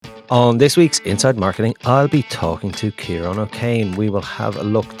On this week's Inside Marketing, I'll be talking to Ciarán O'Kane. We will have a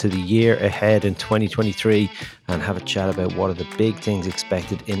look to the year ahead in 2023 and have a chat about what are the big things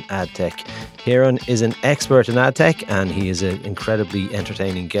expected in ad tech. Ciarán is an expert in ad tech and he is an incredibly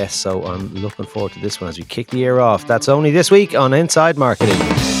entertaining guest, so I'm looking forward to this one as we kick the year off. That's only this week on Inside Marketing.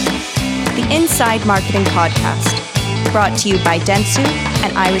 The Inside Marketing Podcast, brought to you by Dentsu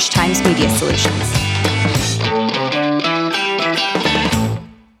and Irish Times Media Solutions.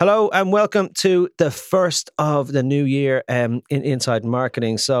 Hello and welcome to the first of the new year in Inside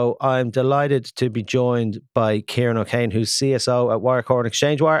Marketing. So I'm delighted to be joined by Ciarán O'Kane, who's CSO at Wirecore and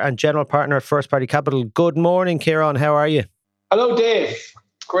ExchangeWire and General Partner at First Party Capital. Good morning, Ciarán. How are you? Hello, Dave.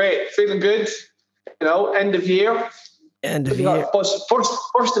 Great. Feeling good. End of year. End of year.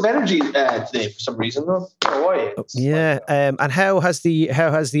 Burst of energy today for some reason. How are you? Yeah. And how has the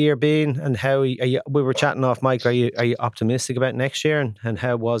year been? And how are you, we were chatting off mic. Are you optimistic about next year? And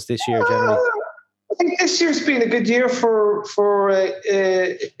how was this year generally? I think this year's been a good year for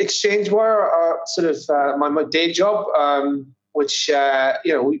ExchangeWire, my day job, which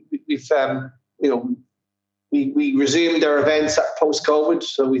we resumed our events post COVID.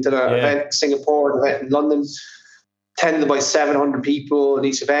 So we did an event in Singapore, an event in London. Attended by 700 people at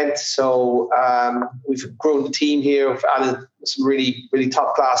each event. So we've grown the team here. We've added some really, really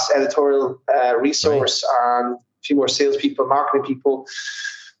top class editorial resource and a few more salespeople, marketing people.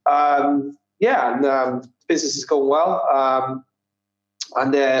 The business is going well.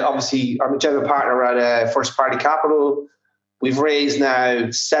 Obviously, I'm a general partner at First Party Capital. We've raised now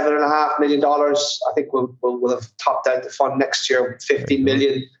 $7.5 million. I think we'll have topped out the fund next year with $15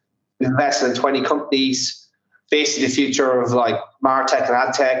 million. We've invested in 20 companies. Basically the future of like MarTech and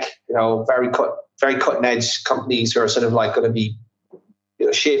AdTech, very cutting edge companies who are sort of like going to be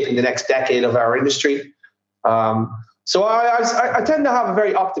shaping the next decade of our industry. So I tend to have a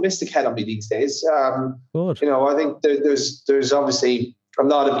very optimistic head on me these days. Good. I think there's obviously a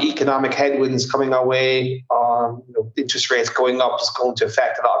lot of economic headwinds coming our way. Interest rates going up is going to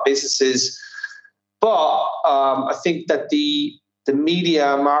affect a lot of businesses. But I think that the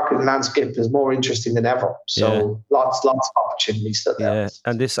media marketing landscape is more interesting than ever. So lots of opportunities still there. Yeah,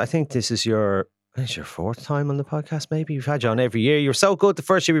 and I think this is your fourth time on the podcast, maybe. We've had you on every year. You were so good the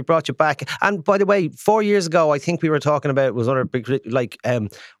first year we brought you back. And by the way, 4 years ago, I think we were talking about was another big,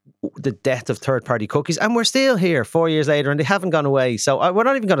 the death of third-party cookies. And we're still here 4 years later and they haven't gone away. So we're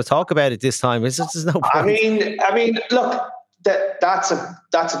not even going to talk about it this time. There's no point. I mean, look, that's a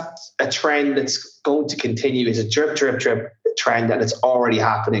trend that's going to continue. It's a drip trend, and it's already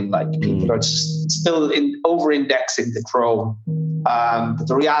happening. Like people are still over-indexing to Chrome, but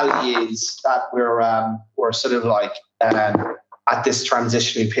the reality is that we're sort of like at this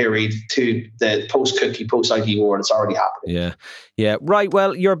transitioning period to the post-cookie, post-ID war. It's already happening. Yeah. Right.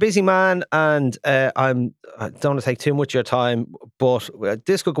 Well, you're a busy man, and I don't want to take too much of your time, but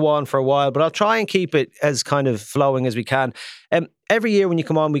this could go on for a while. But I'll try and keep it as kind of flowing as we can. Every year when you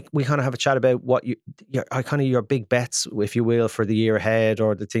come on, we kind of have a chat about what your big bets, if you will, for the year ahead,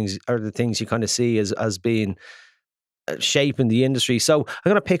 or the things you kind of see as being shaping the industry. So I'm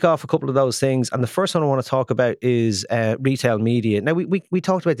going to pick off a couple of those things. And the first one I want to talk about is retail media. Now, we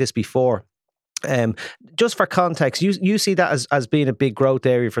talked about this before. Just for context, you see that as being a big growth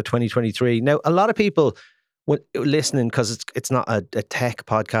area for 2023. Now, a lot of people listening, because it's not a tech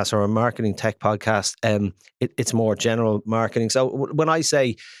podcast or a marketing tech podcast, it's more general marketing. So when I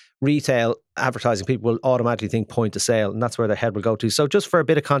say retail advertising, people will automatically think point of sale, and that's where their head will go to. So just for a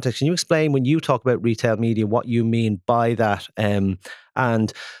bit of context, can you explain, when you talk about retail media, what you mean by that? And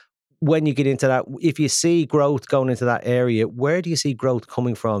when you get into that, if you see growth going into that area, where do you see growth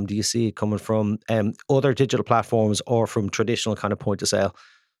coming from? Do you see it coming from other digital platforms or from traditional kind of point of sale?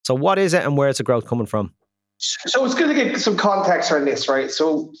 So what is it and where is the growth coming from? So it's good to get some context on this, right?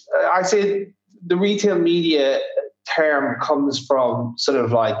 So I say the retail media term comes from sort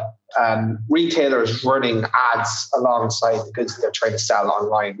of like retailers running ads alongside the goods that they're trying to sell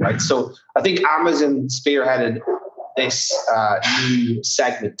online, right? So I think Amazon spearheaded this new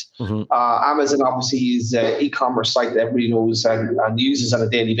segment. Mm-hmm. Amazon obviously is an e-commerce site that everybody knows and uses on a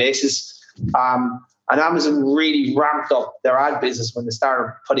daily basis. And Amazon really ramped up their ad business when they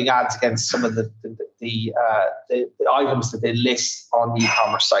started putting ads against some of the items that they list on the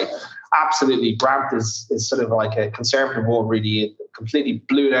e-commerce site. Absolutely, Brand is sort of like a conservative one, really. It completely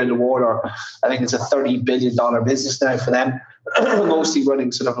blew it out of the water. I think it's a $30 billion business now for them, mostly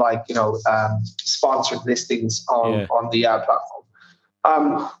running sort of like, sponsored listings on the ad platform.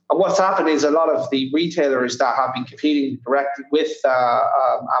 And what's happened is a lot of the retailers that have been competing directly with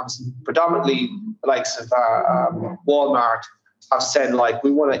Amazon, predominantly the likes of Walmart, have said like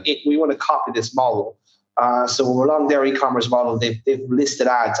we want to copy this model. So along their e-commerce model, they've listed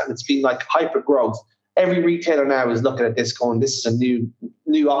ads, and it's been like hyper growth. Every retailer now is looking at this going, this is a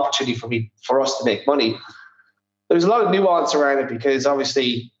new opportunity for us to make money. There's a lot of nuance around it because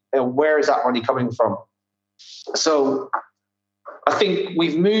obviously, where is that money coming from? So I think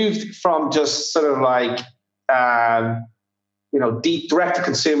we've moved from just sort of like, deep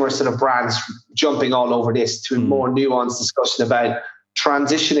direct-to-consumer sort of brands jumping all over this to a more nuanced discussion about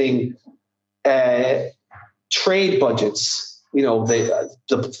transitioning trade budgets,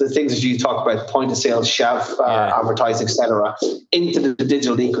 the things that you talk about, point of sale, shelf, advertising, etc., into the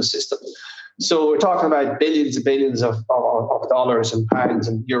digital ecosystem. So we're talking about billions and billions of dollars and pounds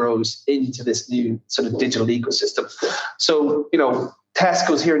and euros into this new sort of digital ecosystem. So,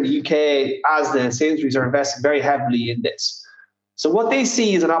 Tesco's here in the UK, as the Sainsbury's, are investing very heavily in this. So what they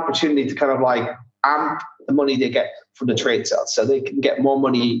see is an opportunity to kind of like amp the money they get from the trade sales, so they can get more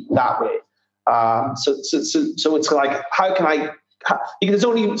money that way. So it's like, how can I? There's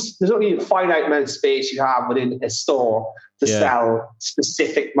only a finite amount of space you have within a store to sell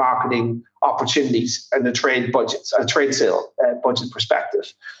specific marketing opportunities and the trade budgets, a trade sale budget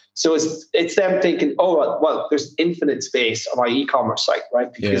perspective. So it's them thinking, oh well, there's infinite space on my e-commerce site,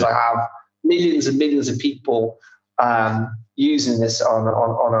 right? Because I have millions and millions of people using this on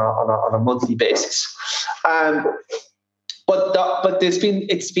a monthly basis. But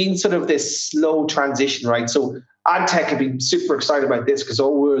it's been sort of this slow transition, right? So ad tech have been super excited about this because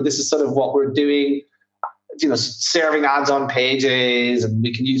this is sort of what we're doing, serving ads on pages, and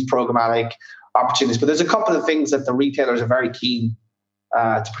we can use programmatic opportunities. But there's a couple of things that the retailers are very keen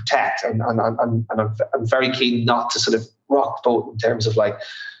to protect, and I'm very keen not to sort of rock the boat in terms of like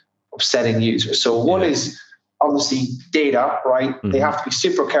upsetting users. So one is obviously data, right? Mm-hmm. They have to be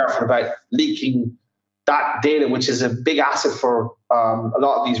super careful about leaking that data, which is a big asset for a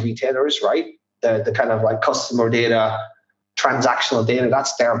lot of these retailers, right? The kind of like customer data, transactional data,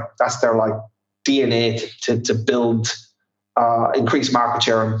 that's their like DNA to build, increase market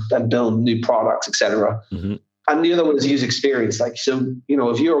share and build new products, etc. Mm-hmm. And the other one is user experience. Like, so,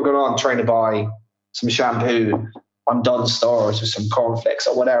 if you're going on trying to buy some shampoo on Dunnes Stores or some cornflakes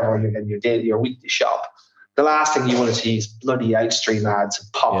or whatever, in your weekly shop, the last thing you want to see is bloody outstream ads and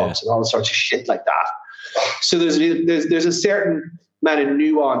pop-ups and all sorts of shit like that. So there's a certain amount of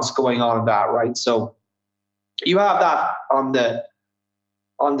nuance going on in that, right? So you have that on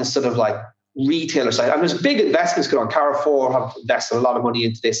the sort of like retailer side, and there's big investments going on. Carrefour have invested a lot of money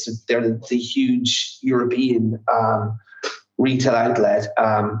into this. They're the huge European retail outlet.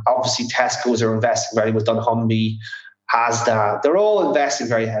 Obviously, Tesco's are investing very much. Dunnhumby, Asda, they're all investing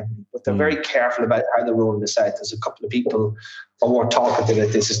very heavily, but they're very careful about how they're rolling this out. There's a couple of people who are talking to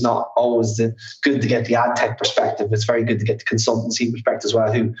that. This is not always good to get the ad tech perspective. It's very good to get the consultancy perspective as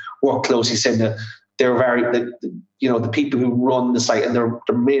well, who work closely, saying that they're the people who run the site, and their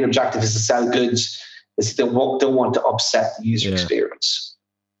main objective is to sell goods. Is they don't want to upset the user experience.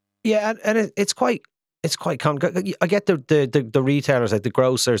 Yeah, and it's quite common. I get the retailers, like the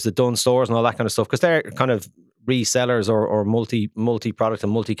grocers, the Dunnes Stores, and all that kind of stuff, because they're kind of resellers or multi-product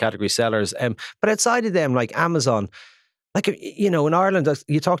and multi-category sellers. But outside of them, like Amazon, like, in Ireland,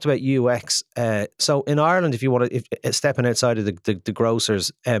 you talked about UX. So in Ireland, if you want to, stepping outside of the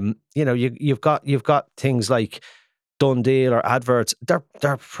grocers, you've got things like DoneDeal or adverts.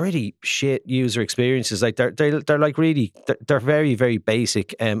 They're pretty shit user experiences. Like they're like really, they're very, very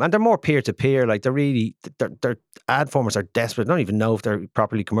basic, and they're more peer to peer. Like their ad formats are desperate. I don't even know if they're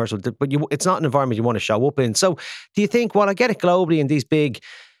properly commercial, but it's not an environment you want to show up in. So do you think? Well, I get it globally in these big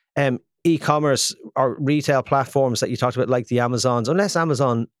e-commerce or retail platforms that you talked about, like the Amazons, unless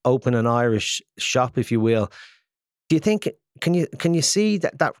Amazon open an Irish shop, if you will, do you think, can you see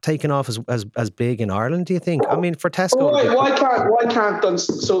that taking off as big in Ireland, do you think? I mean, for Tesco... Why can't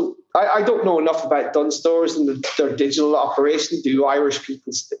Dunnes... So I don't know enough about Dunnes Stores and their digital operation.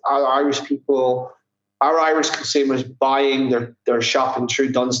 Are Irish consumers buying their shopping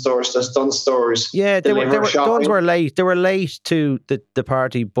through Dunnes Stores? Does Dunnes Stores... Yeah, Dunnes were late. They were late to the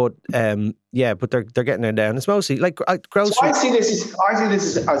party, but but they're getting there down. It's mostly like grocery. So I see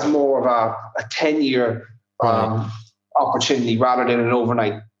this as more of a 10-year opportunity rather than an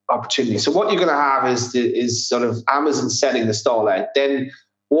overnight opportunity. So what you're going to have is sort of Amazon setting the stall out, then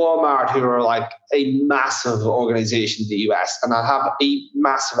Walmart, who are like a massive organization in the US, and I have a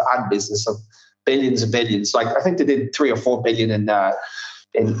massive ad business of billions and billions. Like I think they did 3 or 4 billion in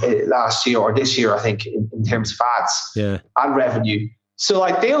last year or this year, I think, in terms of ads and revenue. So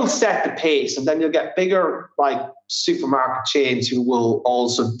like they'll set the pace, and then you'll get bigger like supermarket chains who will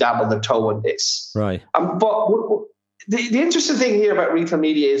also dabble their toe in this. Right. But the interesting thing here about retail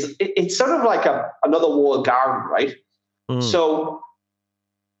media is it's sort of like another walled garden, right? So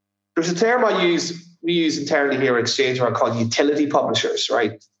there's a term we use internally here at Exchange called utility publishers,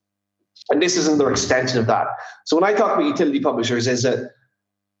 right? And this is another extension of that. So when I talk about utility publishers, is that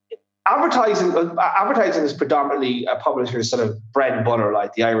advertising is predominantly a publisher's sort of bread and butter,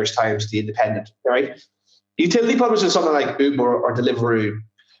 like the Irish Times, the Independent, right? Utility publishers, something like Uber or Deliveroo,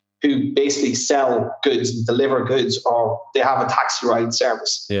 who basically sell goods and deliver goods, or they have a taxi ride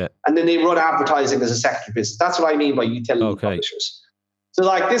service. Yeah. And then they run advertising as a secondary business. That's what I mean by utility publishers. So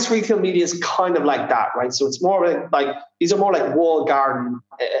like this retail media is kind of like that, right? So it's more like these are more like walled garden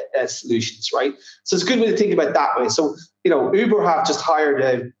solutions, right? So it's a good way to think about it that way. So, Uber have just hired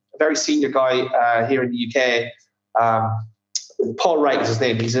a very senior guy here in the UK. Paul Wright is his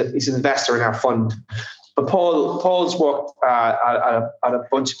name. He's an investor in our fund. But Paul's worked at a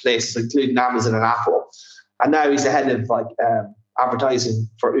bunch of places, including Amazon and Apple, and now he's the head of advertising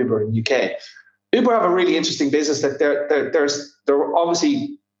for Uber in the UK. Uber have a really interesting business that they're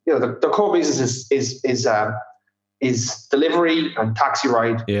obviously their core business is delivery and taxi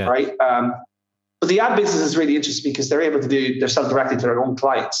ride, right? But the ad business is really interesting because they're able to sell directly to their own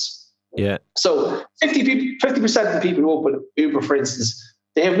clients. Yeah. So 50% of the people who open Uber, for instance,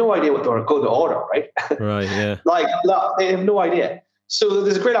 they have no idea what they're going to order, right? Right. Yeah. They have no idea. So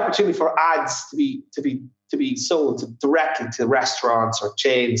there's a great opportunity for ads to be sold directly to restaurants or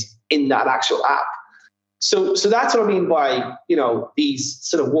chains in that actual app. So that's what I mean by these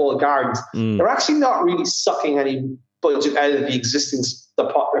sort of walled gardens. They're actually not really sucking any budget out of the existing.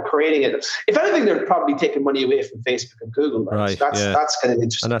 They're creating it. If anything, they're probably taking money away from Facebook and Google. Right. So that's kind of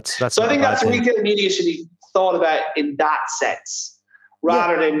interesting. And that's so I think that's retail media should be thought about in that sense,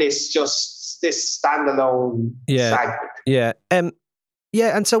 rather than this standalone segment. Yeah.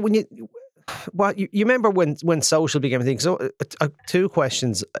 And so when you remember when social became a thing. So two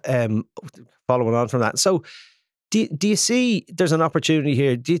questions following on from that. So do you see there's an opportunity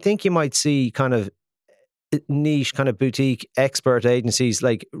here? Do you think you might see kind of niche, kind of boutique expert agencies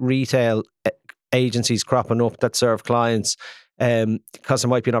like retail agencies cropping up that serve clients? Because there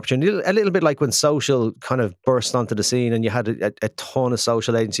might be an opportunity, a little bit like when social kind of burst onto the scene and you had a ton of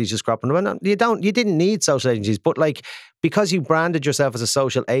social agencies just cropping up. You didn't need social agencies, but like because you branded yourself as a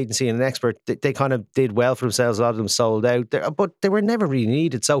social agency and an expert, they kind of did well for themselves. A lot of them sold out, but they were never really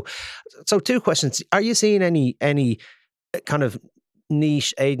needed. So two questions: are you seeing any kind of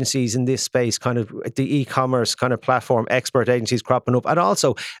niche agencies in this space, kind of the e-commerce kind of platform expert agencies cropping up? And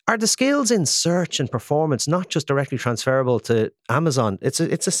also, are the skills in search and performance not just directly transferable to Amazon? It's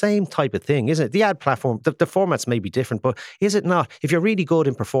the same type of thing, isn't it? The ad platform, the formats may be different, but is it not? If you're really good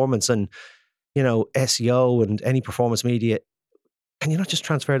in performance and SEO and any performance media, can you not just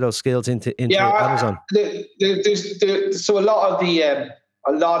transfer those skills into Amazon? So a lot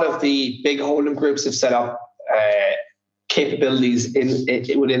of the big holding groups have set up capabilities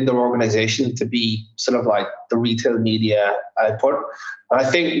within their organization to be sort of like the retail media output. And I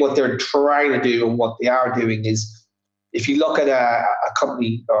think what they're trying to do and what they are doing is, if you look at a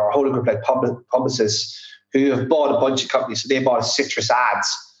company or a holding group like Publicis, who have bought a bunch of companies, so they bought Citrus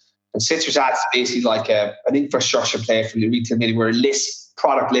Ads. And Citrus Ads is basically like an infrastructure play for the retail media where it lists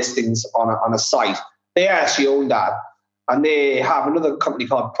product listings on a site. They actually own that. And they have another company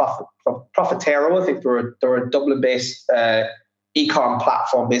called Profitero. I think they're a Dublin-based e-com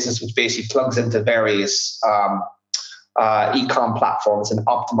platform business, which basically plugs into various e-com platforms and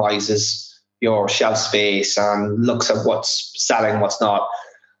optimizes your shelf space and looks at what's selling, what's not.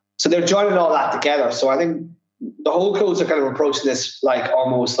 So they're joining all that together. So I think the whole codes are kind of approaching this like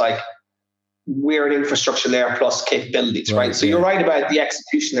almost like we're an infrastructure layer plus capabilities, right? So you're right about the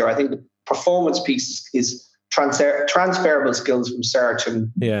execution there. I think the performance piece is transferable skills from search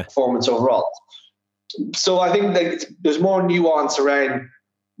and performance overall. So I think that there's more nuance around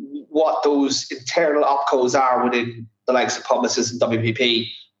what those internal opcos are within the likes of Publicis and WPP.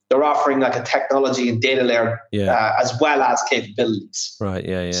 They're offering like a technology and data layer as well as capabilities. Right.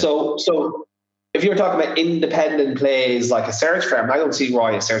 Yeah. So if you're talking about independent plays like a search firm, I don't see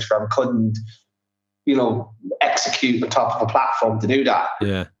why a search firm couldn't, execute on top of a platform to do that.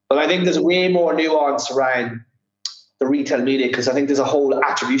 Yeah. But I think there's way more nuance around the retail media because I think there's a whole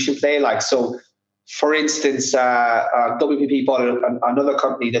attribution play. Like, so for instance, WPP bought another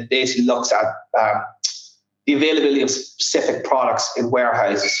company that basically looks at the availability of specific products in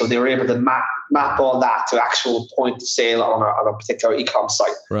warehouses. So they were able to map all that to actual point of sale on a particular e-com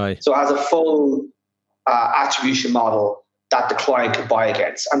site. Right. So it has a full attribution model that the client could buy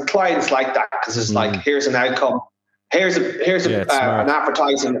against. And clients like that because it's like, here's an outcome. Here's an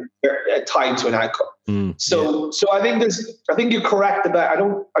advertising tied to an outcome. So I think you're correct about.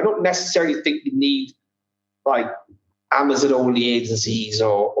 I don't necessarily think you need like Amazon only agencies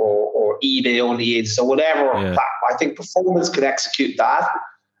or eBay only agencies or whatever platform. I think performance could execute that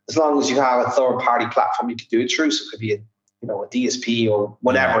as long as you have a third party platform you can do it through. So it could be a DSP or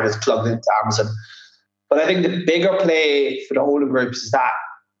whatever it is plugged into Amazon. But I think the bigger play for the holding groups is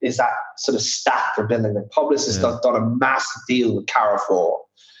that sort of stack they're building. The Publicis has done a massive deal with Carrefour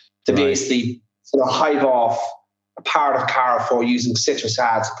to basically sort of hive off a part of Carrefour using Citrus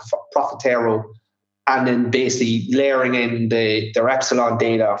Ads, Profitero, and then basically layering in their Epsilon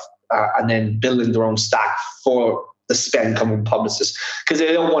data and then building their own stack for the spend coming from Publicis, because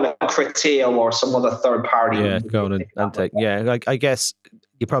they don't want a Criteo or some other third party. Yeah, going and take. Yeah, I guess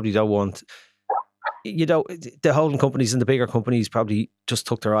you probably don't want. The holding companies and the bigger companies probably just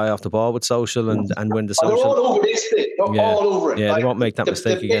took their eye off the ball with social and when the social. They're all over this thing. They're all over it. Yeah, they won't make that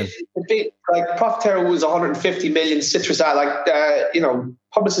mistake again. Like Profitero was 150 million. Citrus Ad,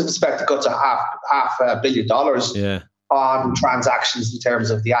 Publicis expect to go to half $1 billion on transactions in terms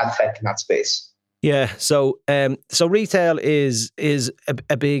of the ad tech in that space. Yeah, so retail is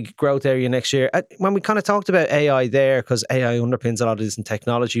a big growth area next year. When we kind of talked about AI there, because AI underpins a lot of this and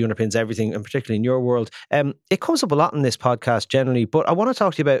technology underpins everything, and particularly in your world, it comes up a lot in this podcast generally. But I want to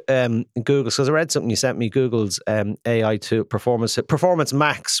talk to you about Google, because I read something you sent me, Google's AI to Performance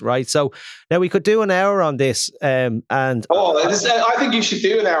Max, right? So now we could do an hour on this, I think you should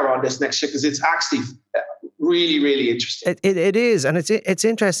do an hour on this next year, because it's actually really, really interesting. It is, and it's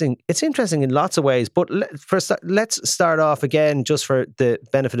interesting. It's interesting in lots of ways. But let's start off again, just for the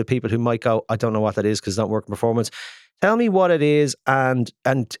benefit of people who might go, I don't know what that is because it's not working performance. Tell me what it is and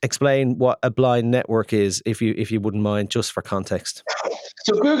explain what a blind network is, if you wouldn't mind, just for context.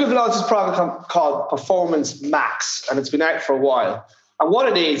 So Google launched this product called Performance Max, and it's been out for a while. And what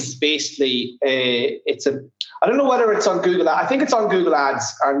it is basically, I don't know whether it's on Google. I think it's on Google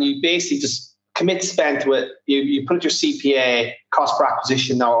Ads, and you basically just commit spend to it. You put your CPA, cost per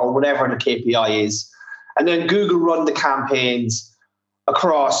acquisition, or whatever the KPI is, and then Google run the campaigns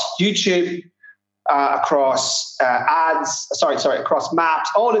across YouTube, across across Maps,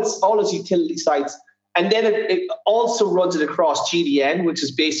 all its utility sites, and then it also runs it across GDN, which is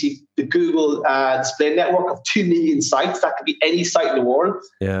basically the Google display network of 2 million sites. That could be any site in the world.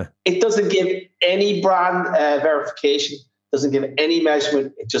 Yeah, it doesn't give any brand verification. Doesn't give any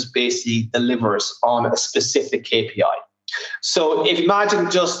measurement. It just basically delivers on a specific KPI. So if imagine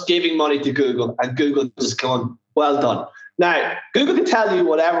just giving money to Google and Google just going, well done. Now, Google can tell you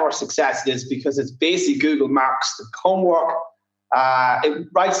whatever success it is, because it's basically Google marks the homework. It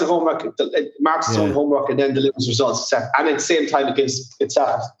writes the homework, it marks its own homework, and then delivers results. And at the same time, it gives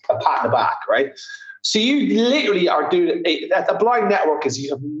itself a pat on the back, right? So you literally are doing a blind network. Is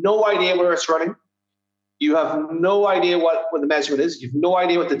you have no idea where it's running. You have no idea what the measurement is. You have no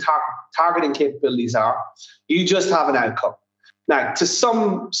idea what the targeting capabilities are. You just have an outcome. Now, to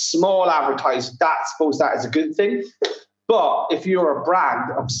some small advertisers, suppose that is a good thing. But if you're a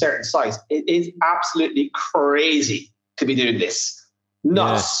brand of a certain size, it is absolutely crazy to be doing this.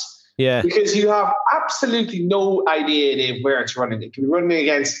 Nuts. Yeah. Because you have absolutely no idea where it's running. It can be running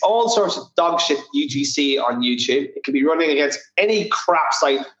against all sorts of dog shit UGC on YouTube. It can be running against any crap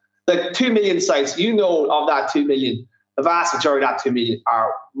site. The 2 million sites, of that 2 million, the vast majority of that 2 million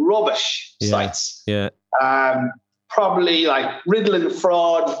are rubbish sites. Yeah. Probably like riddling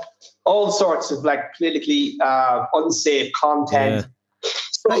fraud, all sorts of like politically unsafe content.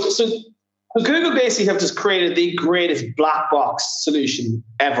 Yeah. So Google basically have just created the greatest black box solution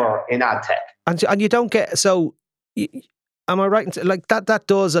ever in ad tech. And you don't get, so am I right? Like that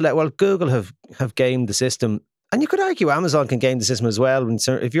does a lot. Well, Google have gamed the system. And you could argue Amazon can game the system as well.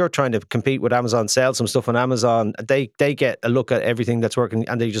 If you're trying to compete with Amazon, sell some stuff on Amazon, they get a look at everything that's working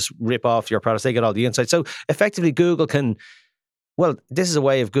and they just rip off your products. They get all the insights. So effectively, Google can. Well, this is a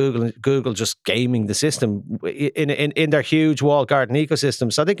way of Google just gaming the system in their huge walled garden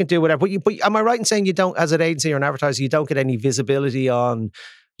ecosystem. So they can do whatever. But am I right in saying you don't, as an agency or an advertiser, you don't get any visibility on,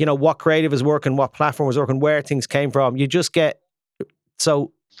 what creative is working, what platform is working, where things came from? You just get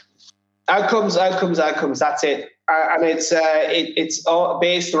Outcomes. That's it, and it's all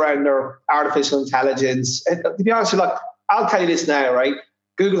based around their artificial intelligence. And to be honest with you, I'll tell you this now, right?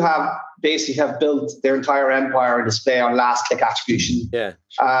 Google have built their entire empire and display on last click attribution. Yeah,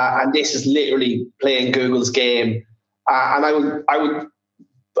 and this is literally playing Google's game. And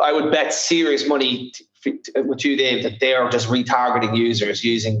I would bet serious money with you, Dave, that they are just retargeting users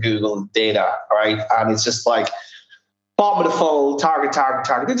using Google data, right? And it's just like, bottom of the funnel, target.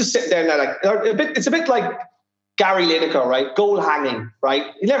 They're just sitting there and they're like, it's a bit like Gary Lineker, right? Goal hanging, right?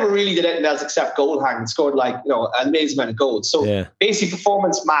 He never really did anything else except goal hanging. Scored like, an amazing amount of goals. So basically,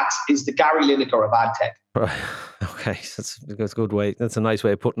 Performance Max is the Gary Lineker of ad tech. Right. Okay, that's a good way. That's a nice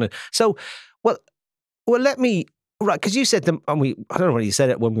way of putting it. So, well, let me. Right, because you said them, and I don't know whether you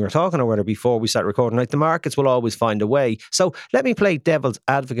said it when we were talking or whether before we started recording, like the markets will always find a way. So let me play devil's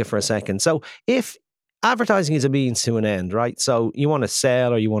advocate for a second. So if advertising is a means to an end, right? So you want to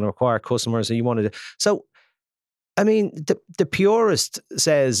sell or you want to acquire customers or you want to... So, I mean, the purist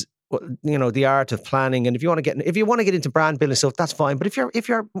says, the art of planning, and if you want to get into brand building stuff, that's fine. But if you're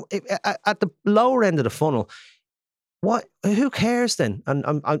at the lower end of the funnel, who cares then? And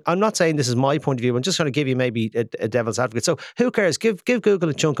I'm not saying this is my point of view. I'm just going to give you maybe a devil's advocate. So who cares? Give Google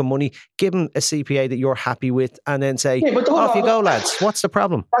a chunk of money, give them a CPA that you're happy with, and then say, off you go, lads. What's the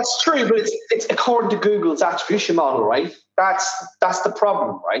problem? That's true, but it's according to Google's attribution model, right? That's the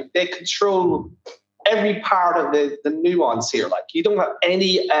problem, right? They control every part of the nuance here. Like, you don't have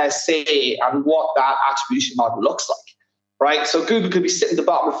any say on what that attribution model looks like, right? So Google could be sitting at the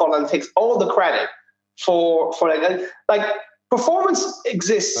bottom of the funnel and takes all the credit for like performance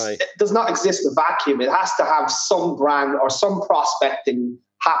exists. Right. It does not exist in a vacuum. It has to have some brand or some prospecting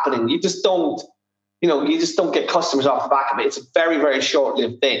happening. You just don't get customers off the back of it. It's a very, very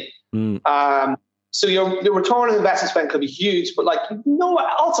short-lived thing. So your return on investment spend could be huge, but you've no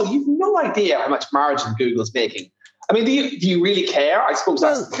idea how much margin Google's making. I mean, do you really care? I suppose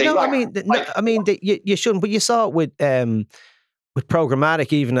that's the thing. You shouldn't. But you saw it with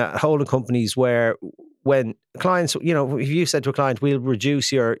programmatic, even at holding companies, where when clients, if you said to a client, we'll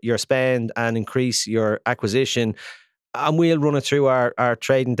reduce your spend and increase your acquisition, and we'll run it through our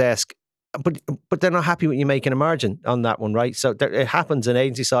trading desk. But they're not happy when you're making a margin on that one, right? So it happens in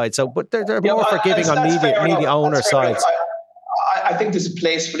agency side. So, but they're more forgiving on media owner sides. I think there's a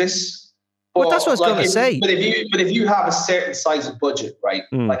place for this. Well, that's what I was going to say. But if you have a certain size of budget, right?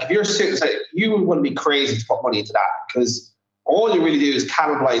 Like if you're a certain size, you would want to be crazy to put money into that, because all you really do is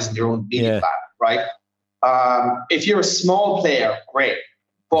cannibalize your own media plan, right? If you're a small player, great.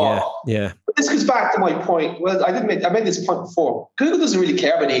 But this goes back to my point. Well, I made this point before. Google doesn't really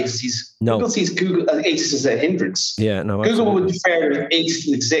care about agencies. No. Google sees agencies as a hindrance. Yeah, no. Google would be fair if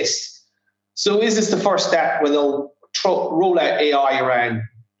agencies exist. So is this the first step where they'll roll out AI around,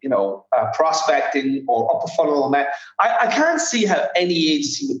 prospecting or upper funnel? I can't see how any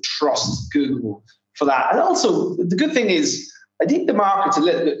agency would trust Google for that. And also, the good thing is, I think the market's a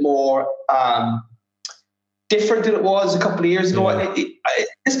little bit more different than it was a couple of years ago. Yeah.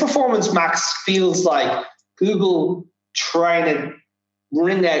 This Performance Max feels like Google trying to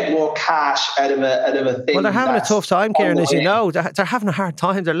wring out more cash out of a thing. Well, they're having a tough time, Kieran, as you know. They're having a hard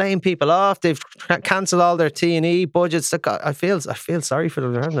time. They're laying people off. They've cancelled all their T&E budgets. I feel sorry for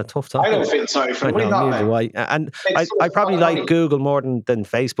them. They're having a tough time. I don't feel sorry for them. And I probably like Google more than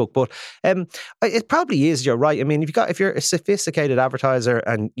Facebook, but it probably is. You're right. I mean, if you're a sophisticated advertiser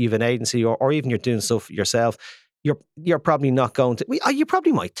and you've an agency, or even you're doing stuff yourself, you're probably not going to. You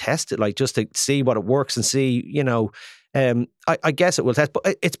probably might test it, just to see what it works and see, I guess it will test, but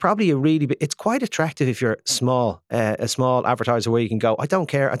it's probably it's quite attractive if you're small, a small advertiser, where you can go, I don't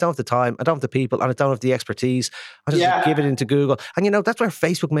care, I don't have the time, I don't have the people, and I don't have the expertise. I just give it into Google. And that's where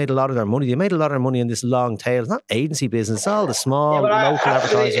Facebook made a lot of their money. They made a lot of their money in this long tail. It's not agency business, it's all the small local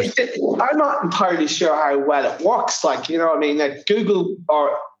advertisers. I'm not entirely sure how well it works. Like Google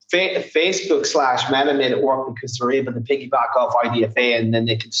or Facebook/Meta made it work because they're able to piggyback off IDFA, and then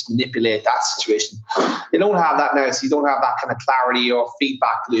they can just manipulate that situation. They don't have that now, so you don't have that kind of clarity or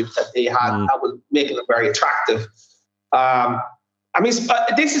feedback loop that they had. That was making it very attractive.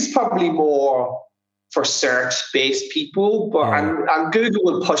 This is probably more for search-based people, but and Google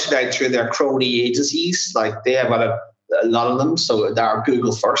will push it out through their crony agencies. Like, they have a lot of them, so they're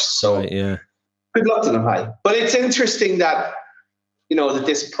Google first. So good luck to them, But it's interesting that, that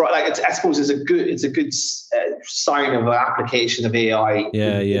this I suppose is a good sign of an application of AI in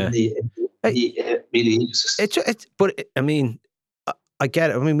the media ecosystem. I get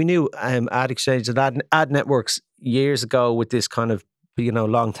it. I mean, we knew ad exchanges and ad networks years ago with this kind of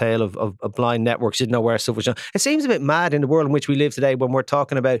long tail of blind networks. You didn't know where stuff was going. It seems a bit mad in the world in which we live today, when we're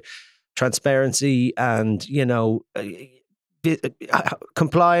talking about transparency and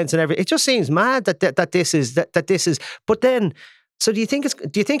compliance and everything. It just seems mad that this is. But then. So do you think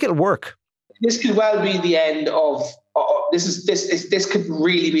it'll work? This could well be the end of this could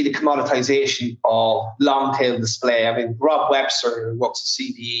really be the commoditization of long tail display. I mean, Rob Webster, who works at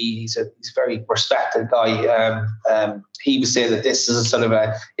CDE, he's a very respected guy. He was saying that this is a sort of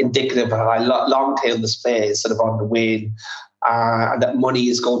indicative of how long tail display is sort of on the wane. and that money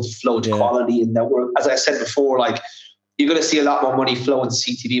is going to flow to quality, and that we're, as I said before, like, you're going to see a lot more money flow into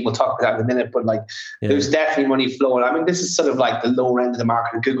CTV. We'll talk about that in a minute, but like, there's definitely money flowing. I mean, this is sort of like the lower end of the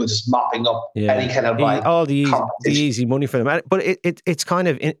market, and Google just mopping up any kind of like all the easy money for them. But it's kind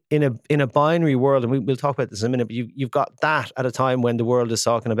of in a binary world, and we'll talk about this in a minute. But you've got that at a time when the world is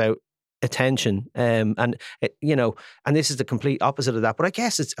talking about attention, and this is the complete opposite of that. But I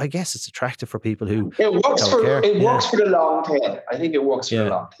guess it's attractive for people who works for the long tail. I think it works for the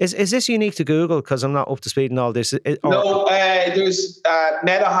long tail. Is this unique to Google? Because I'm not up to speed in all this. No, there's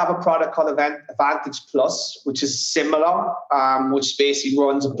Meta have a product called Advantage Plus, which is similar, which basically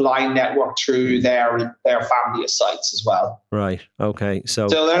runs a blind network through their family of sites as well. Right. Okay. So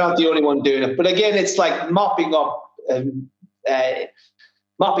they're not the only one doing it, but again, it's like mopping up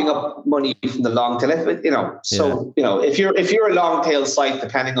money from the long tail. If you're a long tail site,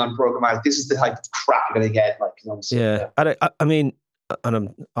 depending on programmatic, this is the type of crap you're going to get. I mean,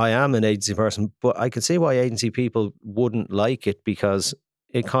 and I am an agency person, but I can see why agency people wouldn't like it, because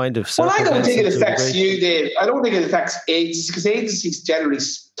it kind of. Well, I don't think it affects you, Dave. I don't think it affects agencies, because agencies generally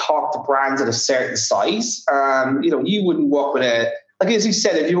talk to brands at a certain size. You wouldn't work with as you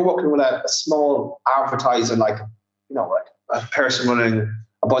said, if you were working with a small advertiser, like a person running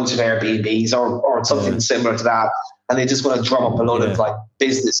a bunch of Airbnbs or something similar to that, and they just want to drum up a load of like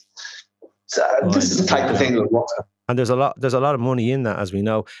business. So this is the type of thing that works. And there's a lot of money in that, as we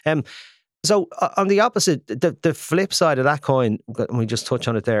know. So on the opposite, the flip side of that coin, and we just touched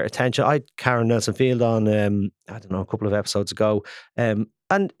on it there, attention. I had Karen Nelson-Field on, a couple of episodes ago,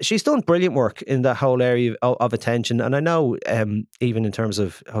 and she's done brilliant work in that whole area of attention. And I know even in terms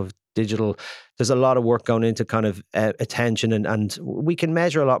of digital, there's a lot of work going into kind of attention, and we can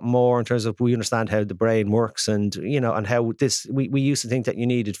measure a lot more in terms of, we understand how the brain works, and and how this, we used to think that you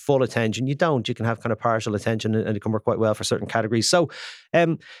needed full attention. You don't. You can have kind of partial attention, and it can work quite well for certain categories. So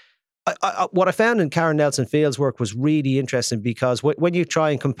what I found in Karen Nelson-Field's work was really interesting, because when you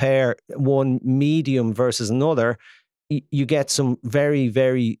try and compare one medium versus another, you get some very,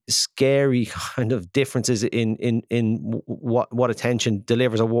 very scary kind of differences in what attention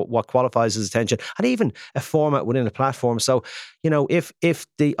delivers, or what qualifies as attention, and even a format within a platform. So, if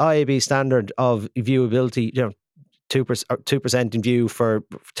the IAB standard of viewability, 2% in view for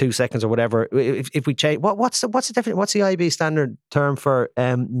 2 seconds or whatever, if we change, what's the difference? What's the IAB standard term for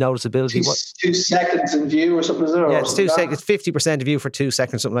noticeability? 2 seconds in view or something? It's 2 seconds, 50% in view for 2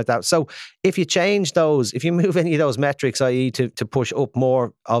 seconds, something like that. So if you change those, if you move any of those metrics, i.e. to push up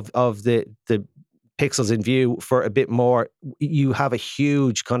more of the pixels in view for a bit more, you have a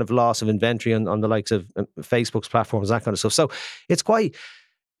huge kind of loss of inventory on the likes of Facebook's platforms, that kind of stuff. So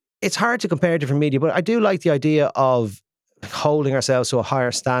it's hard to compare different media, but I do like the idea of holding ourselves to a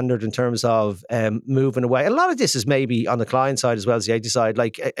higher standard in terms of moving away. A lot of this is maybe on the client side as well as the agency side,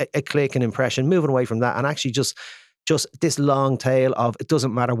 like a click, an impression, moving away from that, and actually just this long tail of, it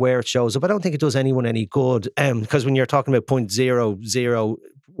doesn't matter where it shows up. I don't think it does anyone any good, because when you're talking about 0.00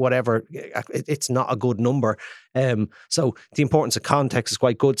 whatever, it's not a good number. So the importance of context is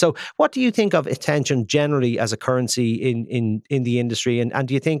quite good. So what do you think of attention generally as a currency in the industry? And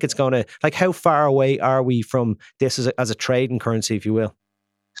do you think it's going to, like, how far away are we from this as a trading currency, if you will?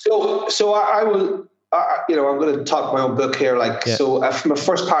 So I will, I'm going to talk my own book here. So from a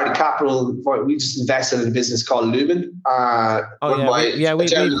first party capital, we just invested in a business called Lumen.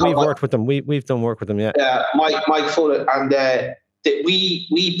 We've worked with them. We've done work with them. Yeah. Mike Follett, and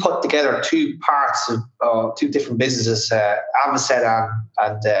we put together two parts of two different businesses, Avocet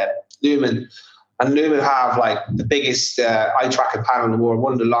and Lumen. And Lumen have like the biggest eye tracking panel in the world,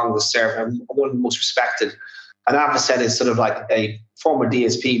 one of the longest serving, and one of the most respected. And Avocet is sort of like a former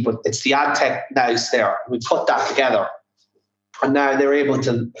DSP, but it's the ad tech now there. We put that together, and now they're able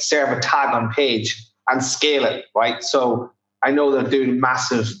to serve a tag on page and scale it, right? So I know they're doing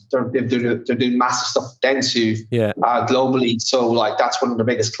massive. They're doing massive stuff with Dentsu globally. So like that's one of the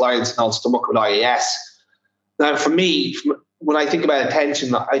biggest clients, and also to work with IAS. Now, for me, when I think about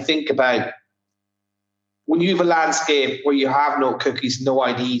attention, I think about when you have a landscape where you have no cookies, no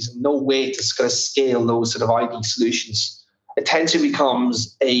IDs, no way to kind of scale those sort of ID solutions. Attention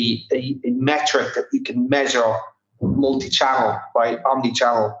becomes a metric that you can measure multi-channel, right,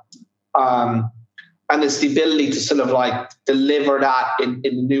 omni-channel. And it's the ability to sort of like deliver that in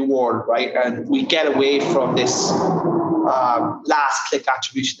the new world, right? And we get away from this last click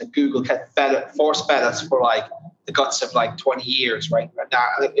attribution that Google kept force fed us for like the guts of like 20 years, right? And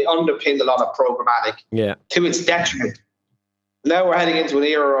that, it underpinned a lot of programmatic to its detriment. Now we're heading into an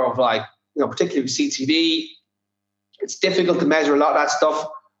era of like, particularly with CTV, it's difficult to measure a lot of that stuff.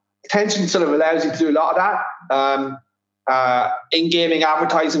 Attention sort of allows you to do a lot of that. in-gaming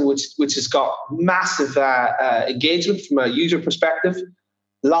advertising, which has got massive engagement from a user perspective.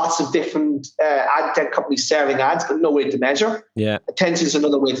 Lots of different ad tech companies serving ads, but no way to measure. Yeah, attention is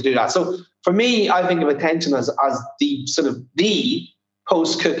another way to do that. So for me, I think of attention as the sort of the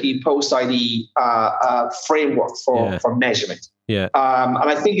post-cookie, post-ID framework for measurement. Yeah, and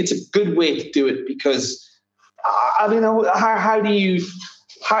I think it's a good way to do it because I mean, how do you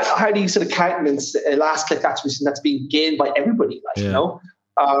sort of countenance last click attribution that's being gained by everybody? Like, you know,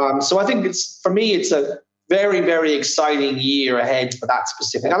 so I think it's a very, very exciting year ahead for that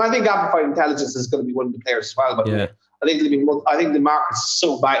specific. And I think Amplified Intelligence is going to be one of the players as well. But I think the market's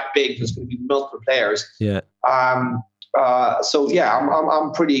so big, there's going to be multiple players. Yeah. So yeah,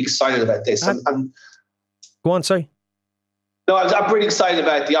 I'm pretty excited about this. And go on, sorry. No, I'm pretty excited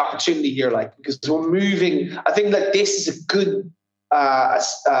about the opportunity here, like, because we're moving. I think that this is a good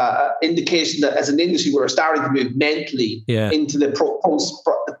indication that as an industry we're starting to move mentally into the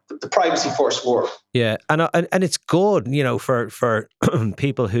privacy first world. Yeah, and it's good, you know, for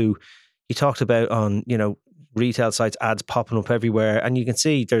people who you talked about on, you know, retail sites, ads popping up everywhere, and you can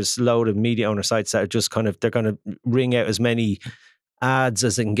see there's a load of media owner sites that are just kind of, they're going to ring out as many ads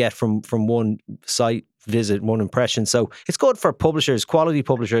as they can get from one site visit, one impression. So it's good for publishers, quality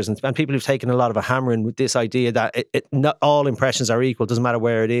publishers, and people who've taken a lot of a hammering with this idea that not all impressions are equal. Doesn't matter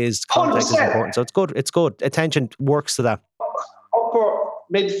where it is. Context 100%. Is important. So it's good. It's good. Attention works to that. Upper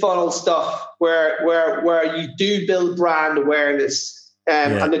mid-funnel stuff where you do build brand awareness.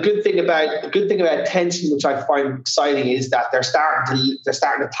 And the good thing about attention, which I find exciting, is that they're starting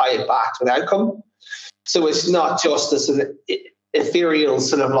to tie it back to an outcome. So it's not just a sort of ethereal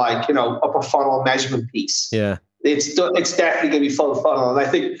sort of like, you know, upper funnel measurement piece. Yeah, it's definitely going to be full funnel, and I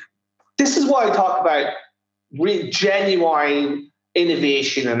think this is why I talk about genuine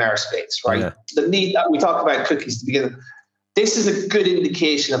innovation in our space, right? Yeah. The need that we talk about cookies to begin with. This is a good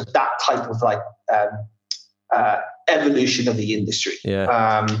indication of that type of like evolution of the industry.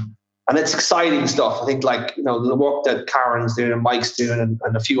 Yeah. And it's exciting stuff. I think, like, you know, the work that Karen's doing and Mike's doing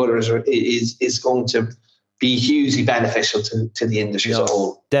and a few others is going to be hugely beneficial to the industry as a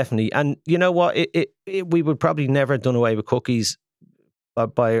whole. Definitely. And you know what? We would probably never have done away with cookies.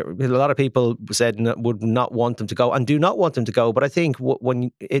 By a lot of people said would not want them to go and do not want them to go. But I think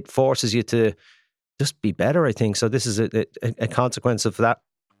when it forces you to just be better, I think. So this is a consequence of that.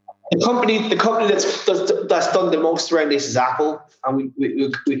 The company that's done the most around this is Apple, and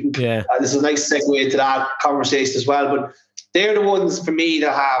we can. Yeah. This is a nice segue into that conversation as well. But they're the ones for me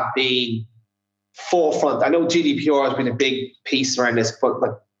that have been forefront. I know GDPR has been a big piece around this, but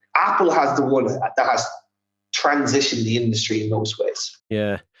like Apple has the one that has transitioned the industry in those ways.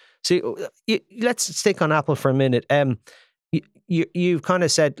 Yeah. So let's stick on Apple for a minute. You've kind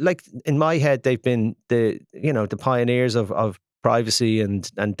of said, like, in my head, they've been the pioneers of privacy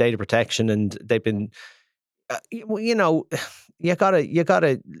and data protection, and they've been, you know, you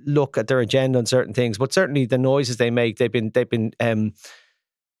gotta look at their agenda on certain things, but certainly the noises they make, they've been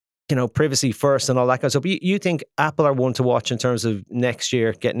you know, privacy first and all that kind of stuff. But you think Apple are one to watch in terms of next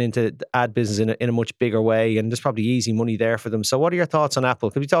year getting into the ad business in a much bigger way, and there's probably easy money there for them. So what are your thoughts on Apple?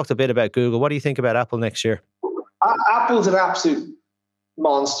 Because we talked a bit about Google. What do you think about Apple next year? Apple's an absolute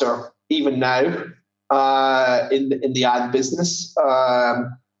monster even now in the ad business.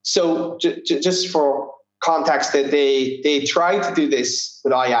 So just for context, that they tried to do this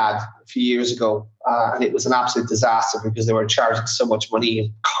with iAd a few years ago, and it was an absolute disaster because they were charging so much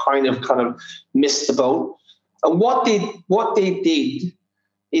money and kind of missed the boat. And what they did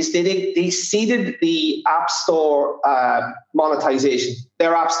is they seeded the App Store monetization.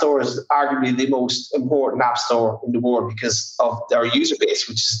 Their App Store is arguably the most important App Store in the world because of their user base,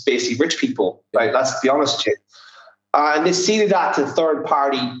 which is basically rich people, right? Let's be honest with you. And they seeded that to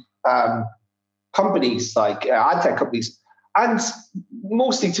third-party companies like ad tech companies, and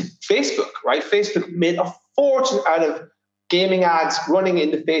mostly to Facebook, right? Facebook made a fortune out of gaming ads running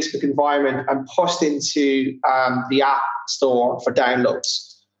in the Facebook environment and pushed into the App Store for downloads.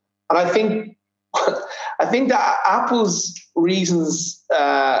 And I think that Apple's reasons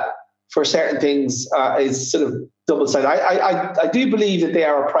for certain things is sort of double-sided. I do believe that they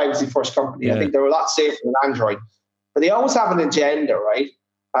are a privacy-first company. Yeah. I think they're a lot safer than Android, but they always have an agenda, right?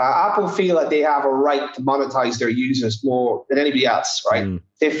 Apple feel like they have a right to monetize their users more than anybody else, right?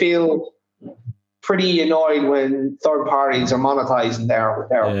 They feel pretty annoyed when third parties are monetizing their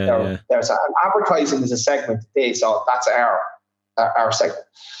and advertising is a segment today, so that's our segment.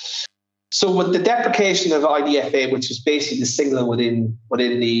 So with the deprecation of IDFA, which is basically the signal within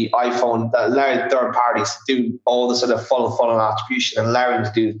the iPhone that allowed third parties to do all the sort of full funnel attribution and allowing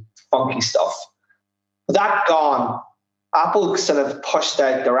them to do funky stuff, with that gone, Apple sort of pushed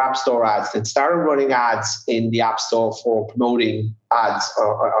out their App Store ads and started running ads in the App Store for promoting ads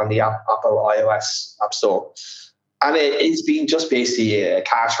on the Apple iOS App Store. And it's been just basically a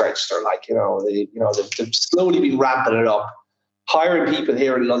cash register. Like, they've slowly been ramping it up, hiring people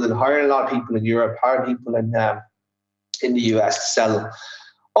here in London, hiring a lot of people in Europe, hiring people in the US to sell,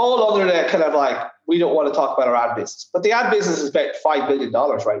 all under the kind of like, we don't want to talk about our ad business. But the ad business is about $5 billion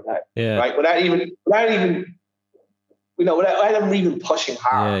right now, right? Without them even pushing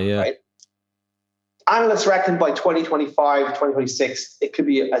hard, right? Analysts reckon by 2025, 2026, it could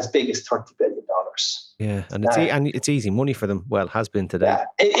be as big as $30 billion. Yeah, and it's easy money for them. Well, it has been today. Yeah,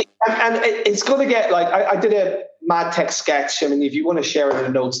 it's going to get like, I did a Mad Tech sketch. I mean, if you want to share it in the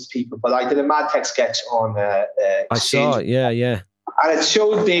notes to people, but I did a Mad Tech sketch on I saw it, yeah. And it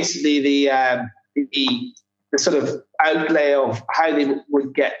showed basically the sort of outlay of how they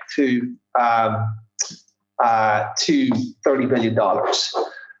would get to $30 billion.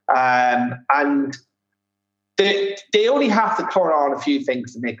 And they only have to turn on a few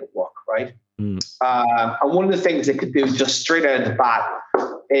things to make it work, right? And one of the things they could do just straight out of the bat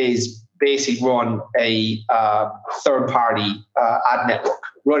is basically run a third-party ad network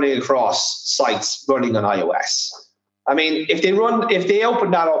running across sites running on iOS. I mean, if they open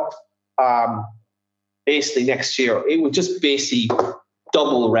that up basically next year, it would just basically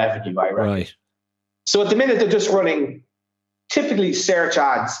double the revenue, right? So at the minute, they're just running typically search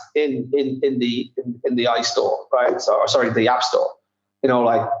ads in the iStore, right? So, sorry, the App Store.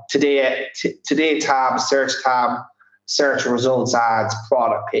 Like today tab, search results ads,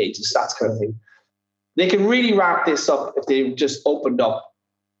 product pages, that kind of thing. They can really wrap this up if they just opened up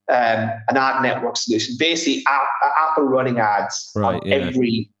an ad network solution. Basically, Apple running ads on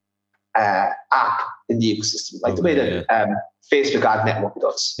every app in the ecosystem, like the way that Facebook ad network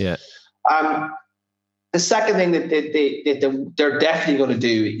does. Yeah. The second thing that they're definitely going to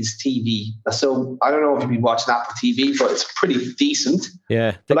do is TV. So I don't know if you've been watching Apple TV, but it's pretty decent.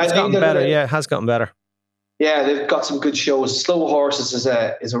 Yeah, it's gotten better. Yeah, it has gotten better. Yeah, they've got some good shows. Slow Horses is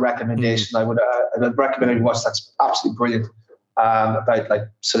a recommendation. I'd recommend you watch. That's absolutely brilliant. About like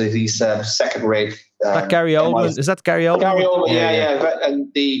sort of these second rate. That Gary Oldman? Is that Gary Oldman? Gary Oldman, yeah.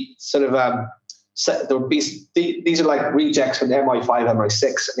 And the sort of these are like rejects from the MI5,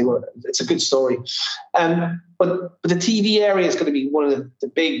 MI6. It's a good story. But the TV area is going to be one of the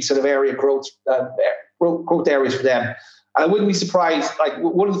big sort of area growth areas for them. And I wouldn't be surprised. Like,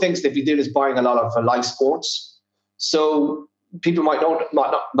 one of the things they've been doing is buying a lot of live sports. So people might not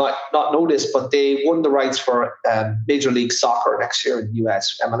know this, but they won the rights for Major League Soccer next year in the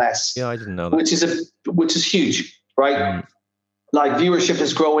US, MLS. Yeah, I didn't know that. Which is huge, right? Like, viewership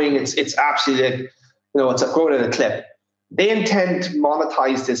is growing. It's absolutely, it's growing at a clip. They intend to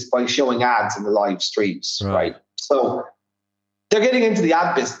monetize this by showing ads in the live streams, right? So they're getting into the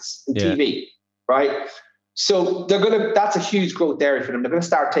ad business in TV, right? So that's a huge growth area for them. They're going to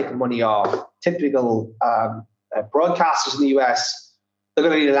start taking money off typical broadcasters in the US. They're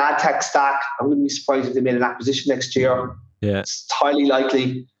going to need an ad tech stack. I wouldn't be surprised if they made an acquisition next year. Yeah, it's highly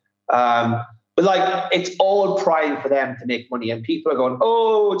likely. But like, it's all primed for them to make money, and people are going,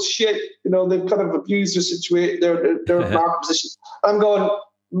 "Oh shit!" They've kind of abused their situation, their market position. I'm going,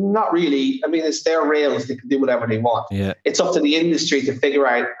 not really. I mean, it's their rails; they can do whatever they want. Yeah. It's up to the industry to figure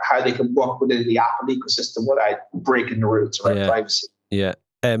out how they can work within the Apple ecosystem without breaking the rules around privacy. Yeah,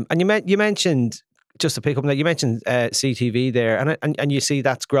 and you mentioned, just to pick up on that, you mentioned CTV there, and you see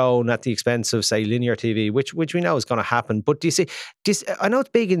that's grown at the expense of, say, linear TV, which we know is going to happen. But do you see? I know it's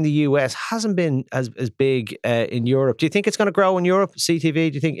big in the US, hasn't been as big in Europe. Do you think it's going to grow in Europe, CTV?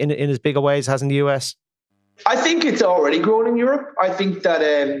 Do you think in as big a ways as in the US? I think it's already grown in Europe. I think that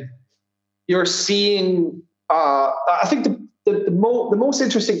you're seeing. I think the most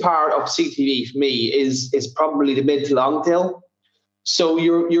interesting part of CTV for me is probably the mid to long tail. So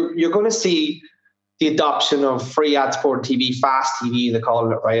you're going to see the adoption of free ad-supported TV, fast TV, they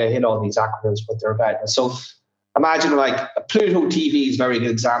call it, right? I hate all these acronyms, but they're about it. So imagine like Pluto TV is a very good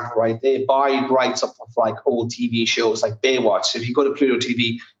example, right? They buy rights up of like old TV shows like Baywatch. So if you go to Pluto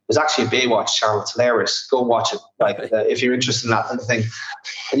TV, there's actually a Baywatch channel. It's hilarious. Go watch it, like if you're interested in that kind of thing.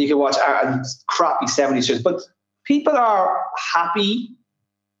 And you can watch crappy 70s shows. But people are happy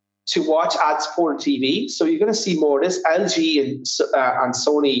to watch ad-supported TV. So you're going to see more of this. LG and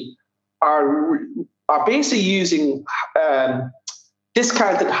Sony are basically using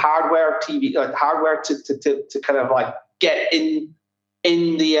discounted hardware TV, like hardware to kind of like get in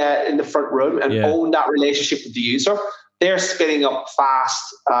the front room and own that relationship with the user. They're spinning up fast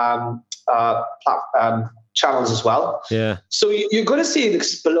channels as well. Yeah. So you're going to see an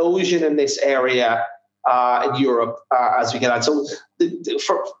explosion in this area in Europe as we get on. So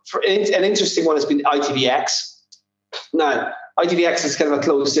for an interesting one has been ITVX. Now, ITVX is kind of a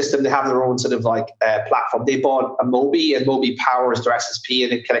closed system. They have their own sort of like platform. They bought a Mobi, and Mobi powers their SSP,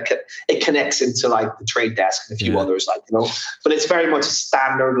 and it connects into like the Trade Desk and a few others, like, you know. But it's very much a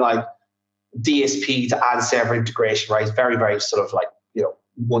standard like DSP to ad server integration, right? It's very, very sort of like, you know,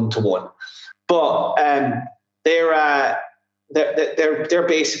 one-to-one. But they're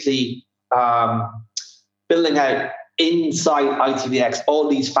basically building out inside ITVX all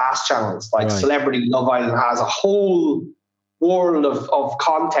these fast channels, like Celebrity Love Island has a whole world of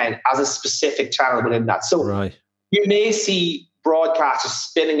content as a specific channel within that. So you may see broadcasters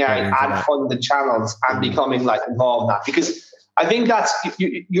spinning out ad-funded channels and becoming like involved in that, because I think that's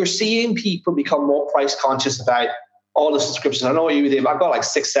you're seeing people become more price conscious about all the subscriptions. I know what you did. I've got like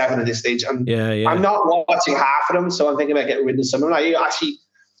 6, 7 at this stage, and I'm not watching half of them, so I'm thinking about getting rid of some. I'm not actually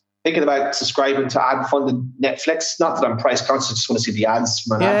thinking about subscribing to ad-funded Netflix. Not that I'm price conscious, I just want to see the ads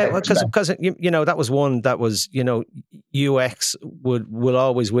from an ad. Because you know, that was one that was, you know, UX will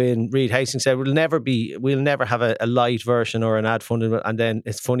always win. Reed Hastings said we'll never have a light version or an ad-funded, and then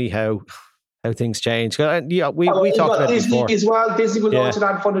it's funny how things change. We talked about Disney before as well. Disney will launch an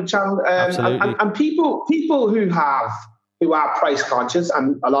ad-funded channel, and people who are price conscious,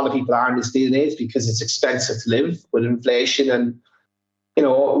 and a lot of people are in this day and age because it's expensive to live with inflation and, you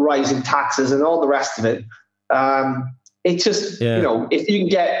know, rising taxes and all the rest of it. It's just, you know, if you can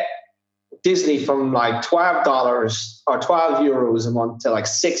get Disney from like $12 or €12 a month to like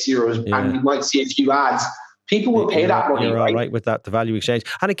 €6, and you might see a few ads, people will pay that money. You're all right with that, the value exchange.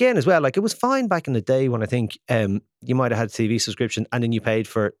 And again, as well, like, it was fine back in the day when I think you might have had a TV subscription and then you paid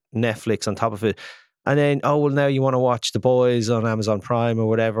for Netflix on top of it. And then, now you want to watch The Boys on Amazon Prime or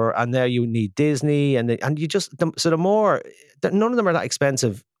whatever, and now you need Disney, and you just, none of them are that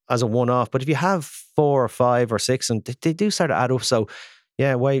expensive as a one-off. But if you have 4 or 5 or 6, and they do start to add up, so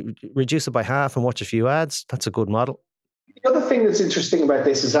reduce it by half and watch a few ads. That's a good model. The other thing that's interesting about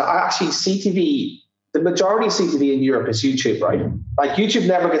this is that actually CTV, the majority of CTV in Europe is YouTube, right? Like YouTube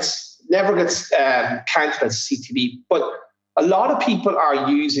never gets counted as CTV, but a lot of people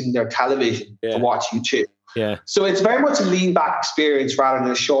are using their television to watch YouTube. Yeah. So it's very much a lean back experience rather than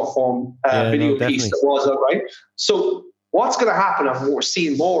a short form video piece that was, right? So what's going to happen, and we're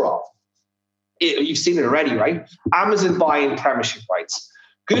seeing more of, you've seen it already, right? Amazon buying Premiership rights.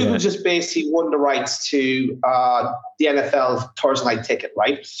 Google just basically won the rights to the NFL Thursday Night Ticket,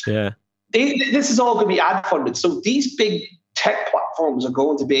 right? Yeah. This is all going to be ad funded. So these big tech platforms are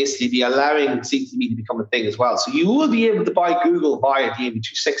going to basically be allowing CTV to become a thing as well. So you will be able to buy Google via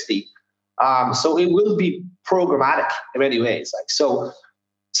DMV360. So it will be programmatic in many ways. Like so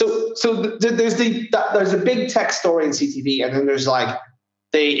there's a big tech story in CTV, and then there's like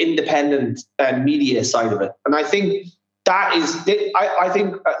the independent media side of it. And I think that is, I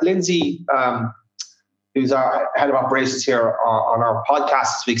think Lindsay, who's our head of operations here on our podcast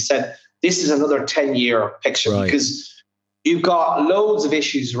this week, said this is another 10-year picture, because you've got loads of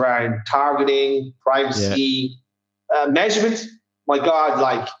issues around targeting, privacy, measurement. My God,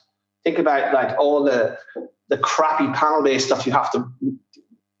 like, think about like all the crappy panel-based stuff you have to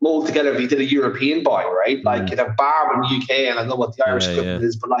mold together if you did a European buy, right? Like, you have Barb in the UK, and I don't know what the Irish equivalent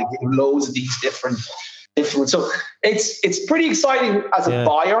is, but like, you have loads of these different ones. So it's pretty exciting as a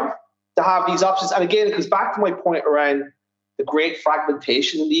buyer to have these options. And again, it goes back to my point around the great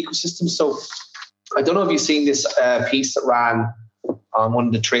fragmentation in the ecosystem. So I don't know if you've seen this piece that ran on one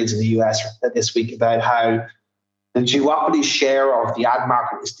of the trades in the US this week about how the duopoly share of the ad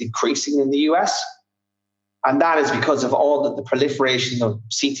market is decreasing in the US. And that is because of all the proliferation of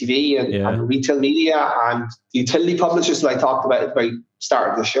CTV and retail media and the utility publishers that I talked about at the very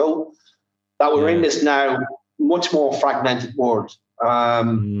start of the show, that we're in this now much more fragmented world.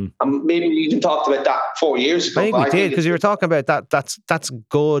 And maybe you even talked about that 4 years ago. I think we did, because you were talking about that. That's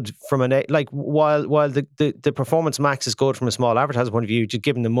good from while the Performance Max is good from a small advertiser point of view, just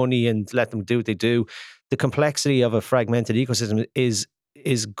give them the money and let them do what they do. The complexity of a fragmented ecosystem is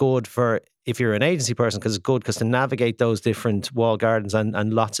good for if you're an agency person, because it's good because to navigate those different walled gardens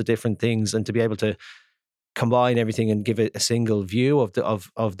and lots of different things, and to be able to combine everything and give it a single view of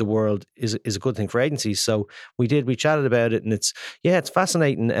the world is a good thing for agencies. So we chatted about it, and it's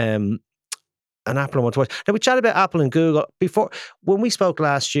fascinating. An Apple one to watch. Now, we chatted about Apple and Google before. When we spoke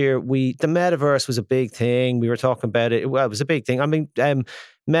last year, the metaverse was a big thing. We were talking about it. Well, it was a big thing. I mean,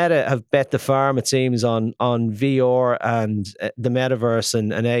 Meta have bet the farm, it seems, on VR and the metaverse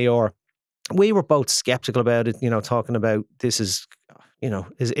and AR. We were both skeptical about it, talking about this is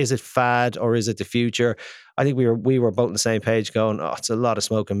is it fad or is it the future? I think we were both on the same page going, oh, it's a lot of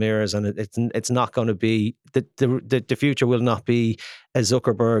smoke and mirrors, and it's not going to be the future will not be a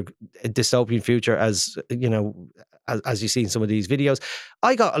Zuckerberg dystopian future as as you see in some of these videos.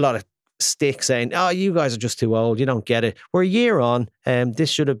 I got a lot of stick saying, oh, you guys are just too old, you don't get it. We're a year on, this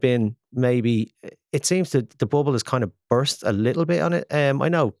should have been maybe, it seems that the bubble has kind of burst a little bit on it. I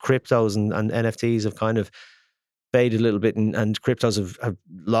know cryptos and NFTs have kind of faded a little bit, and cryptos have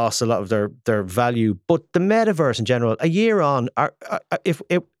lost a lot of their value, but the metaverse in general, a year on,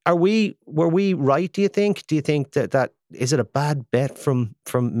 were we right, do you think that is it a bad bet from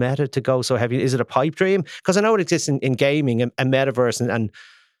Meta to go so heavy? Is it a pipe dream? Because I know it exists in gaming and metaverse and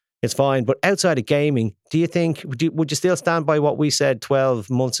it's fine, but outside of gaming, do you think, would you still stand by what we said 12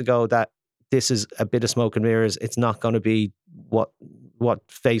 months ago, that this is a bit of smoke and mirrors? It's not going to be what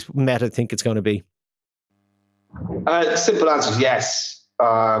Meta think it's going to be? Simple answer is yes.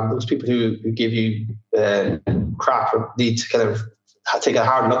 Those people who give you crap need to kind of take a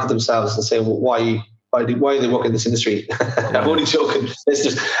hard look at themselves and say, well, why are they working in this industry? I'm only joking,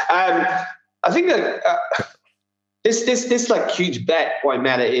 listeners. I think that this like huge bet by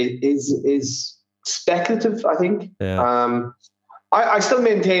Meta is speculative, I think. Yeah. I still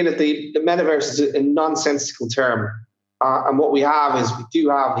maintain that the metaverse is a nonsensical term. And what we have is we do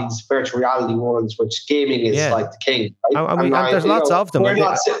have these virtual reality worlds, which gaming is like the king. Right? I mean, there's lots of them. We're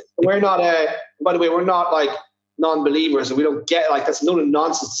not, by the way, we're not like non-believers, and we don't get, like, that's a load of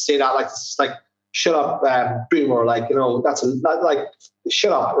nonsense to say that. Like, it's like, shut up, boomer. Like, that's like,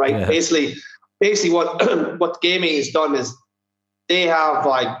 shut up, right? Yeah. Basically what gaming has done is they have,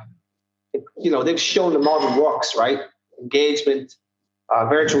 like, they've shown the model works, right? Engagement,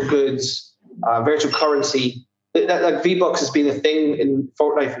 virtual goods, virtual currency. Like V-Bucks has been a thing in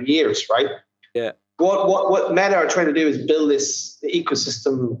Fortnite for years, right? Yeah. What Meta are trying to do is build this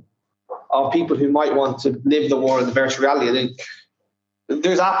ecosystem of people who might want to live the world in virtual reality. I think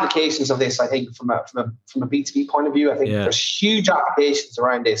there's applications of this, I think, from a B2B point of view. I think there's huge applications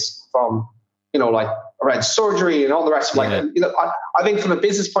around this, from like around surgery and all the rest of I think from a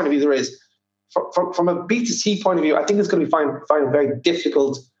business point of view there is. From a B2C point of view, I think it's going to be find it very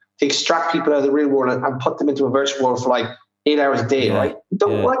difficult to extract people out of the real world and put them into a virtual world for like 8 hours a day, right?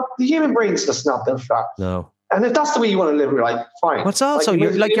 Like, the human brain's just not built for that. No. And if that's the way you want to live your life, fine. What's also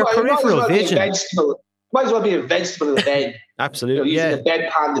your peripheral vision. Might as well be a vegetable in the bed. Absolutely, using a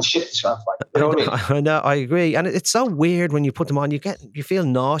bedpan to shit yourself. Like, you know what I mean? I know, I agree, and it's so weird when you put them on. You feel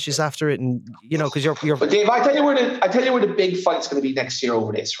nauseous after it, and because you're. But Dave, I tell you where the big fight's going to be next year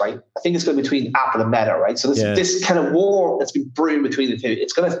over this, right? I think it's going to be between Apple and Meta, right? So this kind of war that's been brewing between the two,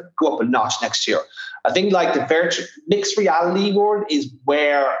 it's going to go up a notch next year. I think like the virtual mixed reality world is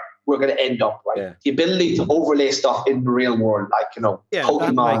where we're going to end up, right? Yeah. The ability to overlay stuff in the real world, like,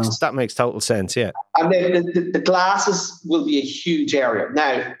 Pokemon. That makes total sense, yeah. And then the glasses will be a huge area.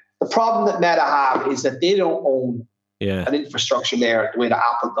 Now, the problem that Meta have is that they don't own an infrastructure there the way that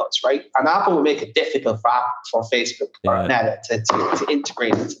Apple does, right? And Apple will make it difficult for Facebook or Meta to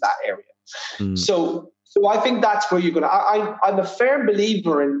integrate into that area. Mm. So I think that's where you're going to. I'm a firm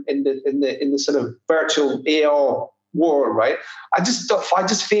believer in the sort of virtual AR world, right? I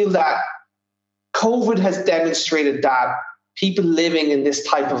just feel that COVID has demonstrated that people living in this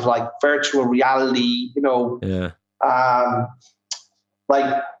type of like virtual reality,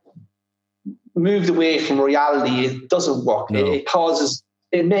 like moved away from reality, it doesn't work. No. It causes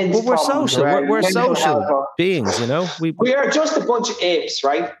immense problems. We're social beings, We are just a bunch of apes,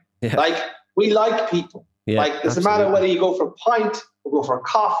 right? Yeah. Like, we like people. Yeah, like, doesn't matter whether you go for a pint or go for a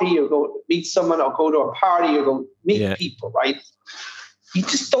coffee or go meet someone or go to a party or go meet people, right? You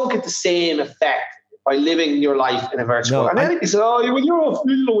just don't get the same effect by living your life in a virtual world. And then you say, you don't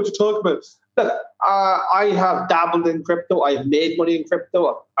know what you're talking about. Look, I have dabbled in crypto. I've made money in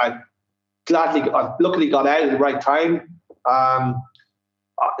crypto. I've luckily got out at the right time.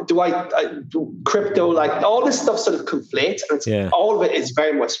 Do crypto, like, all this stuff sort of conflates, and all of it is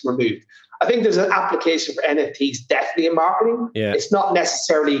very much removed. I think there's an application for NFTs definitely in marketing. Yeah. It's not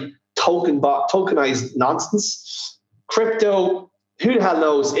necessarily tokenized nonsense. Crypto, who the hell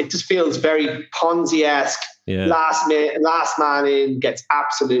knows? It just feels very Ponzi-esque. Yeah. Last man in gets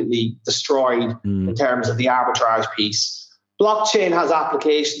absolutely destroyed in terms of the arbitrage piece. Blockchain has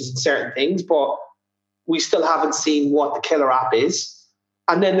applications in certain things, but we still haven't seen what the killer app is.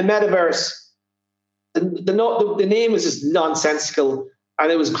 And then the metaverse, the name is just nonsensical. And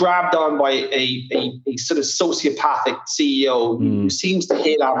it was grabbed on by a sort of sociopathic CEO who seems to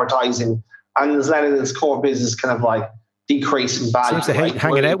hate advertising and is letting his core business kind of like decrease in value. Seems to hate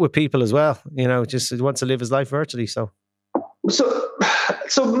hanging out with people as well. Just wants to live his life virtually. So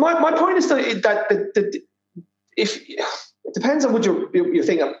So my point is that if it depends on what you're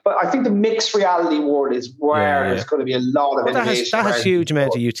thinking, but I think the mixed reality world is where there's going to be a lot of innovation. That has huge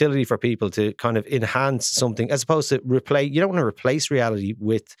amount of utility for people to kind of enhance something, as opposed to replace. You don't want to replace reality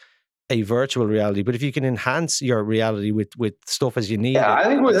with a virtual reality, but if you can enhance your reality with stuff as you need. Yeah, I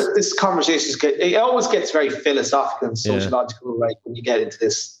think this conversation it always gets very philosophical and sociological, like when you get into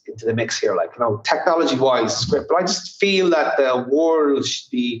the mix here, like, technology wise, script. But I just feel that the world should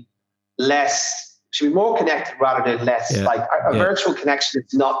be more connected rather than less. Like a virtual connection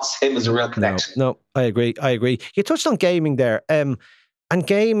is not the same as a real connection. No, I agree. You touched on gaming there, and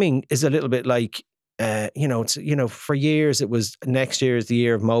gaming is a little bit like, for years it was next year is the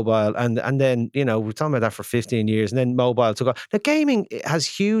year of mobile, and then we're talking about that for 15 years, and then mobile took off. Now gaming has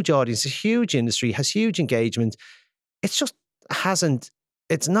huge audience, a huge industry, has huge engagement. It's just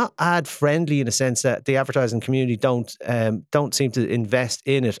it's not ad friendly in a sense that the advertising community don't seem to invest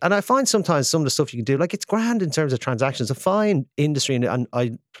in it. And I find sometimes some of the stuff you can do, like, it's grand in terms of transactions, a fine industry, and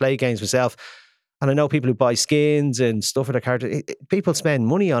I play games myself. And I know people who buy skins and stuff for their character. People spend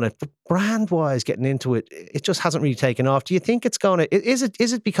money on it, but brand-wise, getting into it, it just hasn't really taken off. Do you think it's going to? Is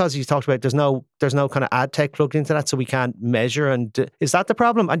it because you talked about there's no kind of ad tech plugged into that, so we can't measure? And is that the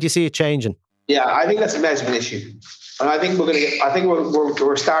problem? And do you see it changing? Yeah, I think that's a measurement issue, and I think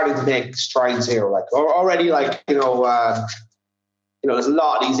we're starting to make strides here. Like already, like there's a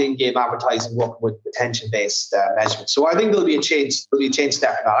lot of these in-game advertising working with attention-based measurement. So I think there'll be a change. There'll be a change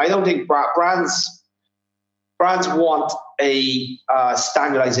step in that. I don't think brands want a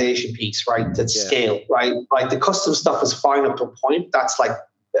standardization piece, right? That's scale, right? Like the custom stuff is fine up to a point. That's like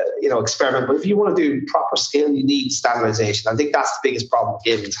experiment. But if you want to do proper scale, you need standardization. I think that's the biggest problem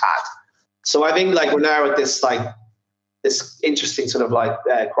gaming's had. So I think like we're now at this interesting sort of like,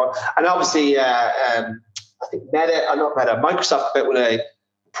 and obviously. I think Microsoft came out with a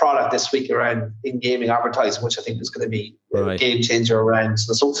product this week around in-gaming advertising, which I think is going to be a game changer around.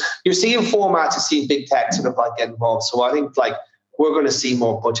 So you're seeing formats, you're seeing big tech sort of like get involved. So I think like we're going to see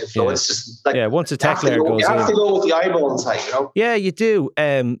more budget flow. It's just like once the tech layer goes in, you have to go with the eyeball inside, Yeah, you do.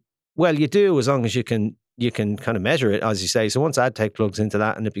 Well, you do as long as you can kind of measure it, as you say. So once ad tech plugs into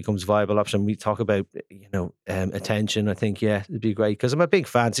that and it becomes a viable option, we talk about attention. I think it'd be great because I'm a big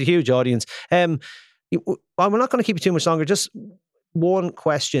fan. It's a huge audience. I'm not going to keep you too much longer. Just one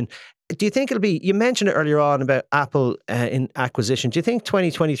question. Do you think it'll be, you mentioned it earlier on about Apple in acquisition. Do you think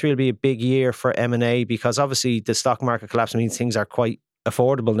 2023 will be a big year for M&A? Because obviously the stock market collapse means things are quite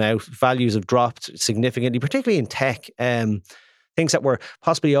affordable now. Values have dropped significantly, particularly in tech. Things that were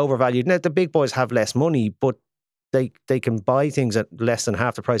possibly overvalued. Now, the big boys have less money, but they can buy things at less than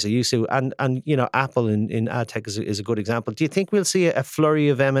half the price they used to. And Apple in ad tech is a good example. Do you think we'll see a flurry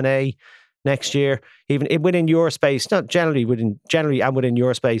of M&A next year, even within your space, not generally and within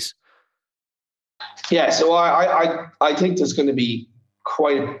your space? Yeah, so I think there's going to be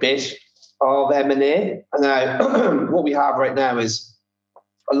quite a bit of M&A. And now what we have right now is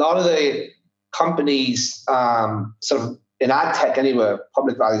a lot of the companies sort of in ad tech anyway,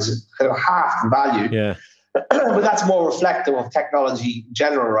 public values is kind of half the value. Yeah. But that's more reflective of technology in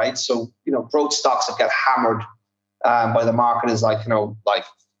general, right? So, growth stocks have got hammered by the market is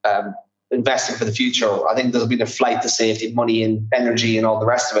investing for the future. I think there's been a flight to safety, money and energy and all the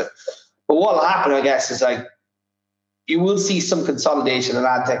rest of it. But what will happen, I guess, is like you will see some consolidation in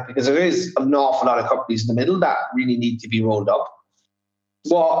ad tech because there is an awful lot of companies in the middle that really need to be rolled up.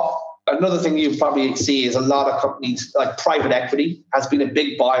 Well, another thing you probably see is a lot of companies like private equity has been a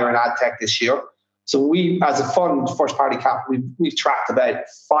big buyer in ad tech this year. So we, as a fund, First Party Capital, we've tracked about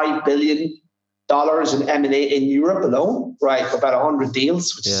 $5 billion in M&A in Europe alone, right? About 100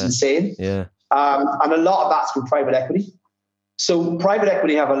 deals, which is insane. Yeah. And a lot of that's from private equity. So private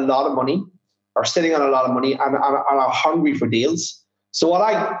equity have a lot of money, are sitting on a lot of money, and are hungry for deals. So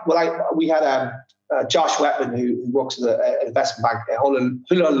we had Josh Wetman, who works at an investment bank,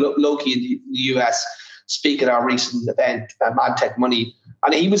 Hula Loki in the US, speak at our recent event, Ad Tech Money,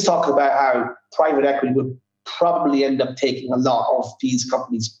 and he was talking about how private equity would probably end up taking a lot of these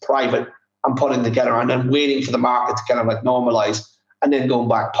companies private and putting together and then waiting for the market to kind of like normalize and then going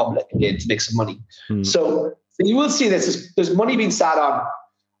back public again to make some money. So you will see this. There's money being sat on.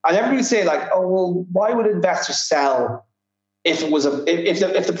 And everybody say like, oh, well, why would investors sell if it was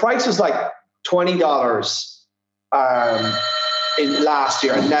if the price was like $20 in last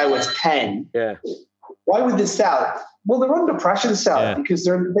year and now it's 10? Yeah. Why would they sell? Well, they're under pressure to sell because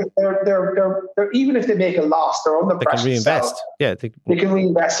they're even if they make a loss, they're under pressure. They can reinvest. They can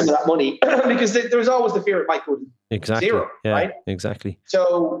reinvest some of that money because there's always the fear it might go to zero, right? Exactly.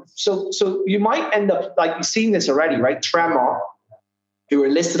 So you might end up like you've seen this already, right? Tremor who are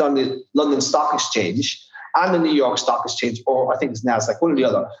listed on the London Stock Exchange and the New York Stock Exchange, or I think it's NASDAQ, one or the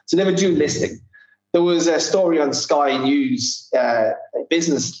other. So they have a dual listing. There was a story on Sky News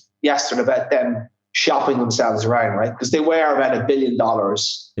Business yesterday about them shopping themselves around, right? Because they were about $1 billion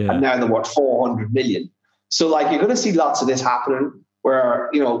and now they're worth 400 million. So like you're going to see lots of this happening where,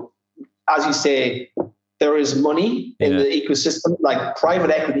 you know, as you say, there is money in the ecosystem. Like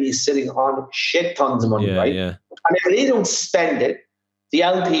private equity is sitting on shit tons of money, right? Yeah. And if they don't spend it, the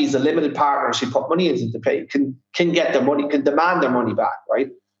LPs, the limited partners who put money into the play can get their money, can demand their money back, right?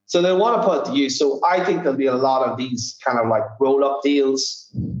 So they want to put it to use. So I think there'll be a lot of these kind of like roll-up deals,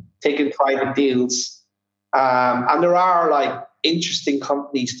 taking private deals. And there are like interesting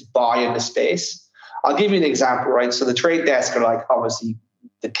companies to buy in the space. I'll give you an example, right? So the Trade Desk are like obviously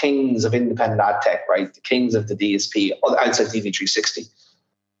the kings of independent ad tech, right? The kings of the DSP outside DV360.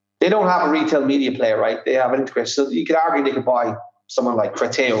 They don't have a retail media player, right? They have an integration. So you could argue they could buy someone like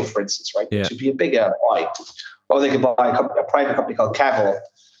Criteo, for instance, right? Which would be a bigger buy. Or they could buy a private company called Cavall.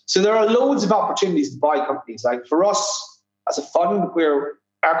 So there are loads of opportunities to buy companies. Like for us as a fund,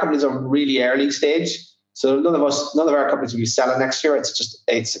 our companies are really early stage. So none of our companies will be selling next year.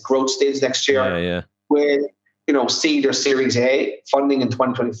 It's a growth stage next year. With, you know, seed or Series A funding in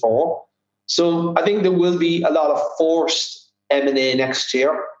 2024. So I think there will be a lot of forced M&A next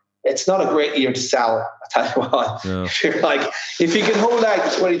year. It's not a great year to sell, I tell you what. No. If you can hold out to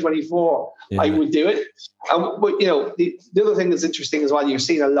 2024, I would do it. But you know, the other thing that's interesting as well, you're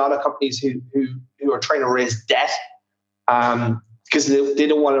seeing a lot of companies who are trying to raise debt because they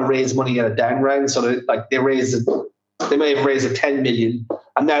don't want to raise money at a down round. So they may have raised 10 million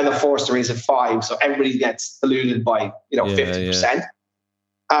and now they're forced to raise 5. So everybody gets diluted by 50%.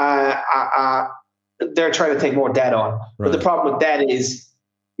 They're trying to take more debt on. Right. But the problem with debt is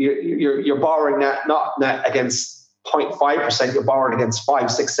you're borrowing not against 0.5%, you're borrowing against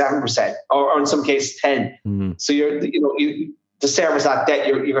 5, 6, 7%, or in some cases 10. Mm-hmm. So to service that debt,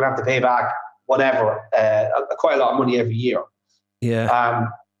 you're going to have to pay back whatever, quite a lot of money every year. Yeah.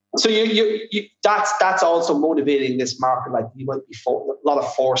 So that's also motivating this market. Like you might be a lot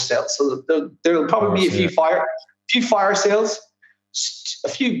of forced sales. So there'll probably be a few fire sales, a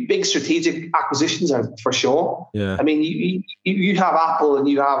few big strategic acquisitions for sure. Yeah. I mean, you have Apple and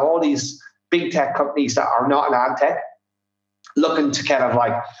you have all these big tech companies that are not in ad tech looking to kind of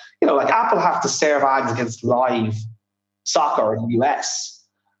like, like Apple have to serve ads against live soccer in the US.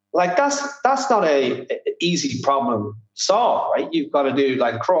 Like that's not a easy problem to solve, right? You've got to do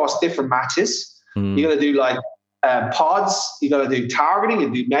like across different matches. You got to do like pods. You got to do targeting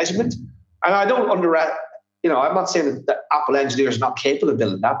and do measurement. And I don't I'm not saying that Apple engineers are not capable of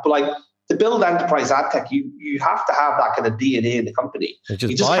building that, but like to build enterprise ad tech, you have to have that kind of DNA in the company. You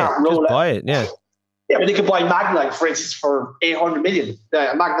just can't roll it. Buy it, yeah. Yeah, but they could buy Magnite, for instance, for 800 million.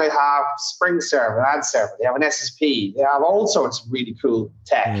 Magnite have Spring Server, Ad Server. They have an SSP. They have all sorts of really cool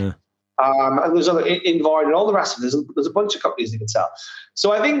tech. Yeah. And there's other Invite and all the rest of it. There's a bunch of companies they can sell.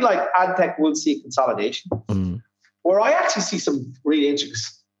 So I think like ad tech will see consolidation. Where I actually see some really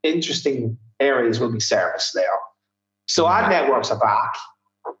interesting areas will be service there. So ad networks are back.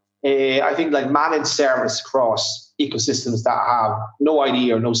 I think like managed service across ecosystems that have no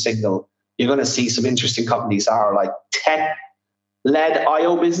ID or no signal. You're going to see some interesting companies that are like tech-led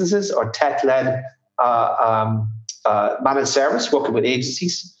IO businesses or tech-led managed service, working with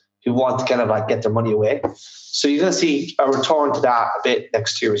agencies who want to kind of like get their money away. So you're going to see a return to that a bit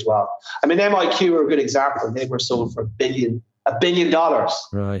next year as well. I mean, MIQ are a good example. They were sold for $1 billion.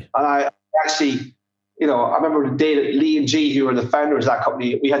 Right. And I actually, I remember the day that Lee and G, who were the founders of that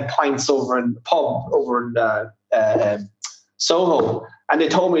company, we had pints over in the pub over in Soho. And they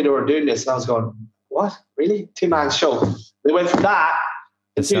told me they were doing this. And I was going, what? Really? 2-man show. They went from that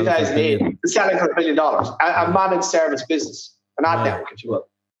in 2008 to selling for $1 billion. A managed service business, an ad network, if you will.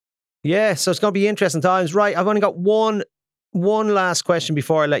 Yeah, so it's going to be interesting times. Right, I've only got one last question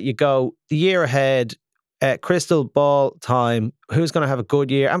before I let you go. The year ahead, crystal ball time. Who's going to have a good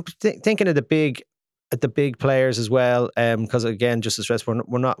year? I'm thinking of the big players as well, because again, just to stress,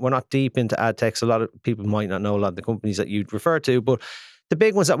 we're not deep into ad tech. So a lot of people might not know a lot of the companies that you'd refer to, but the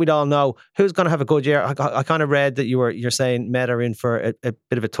big ones that we'd all know. Who's going to have a good year? I kind of read that you're saying Meta are in for a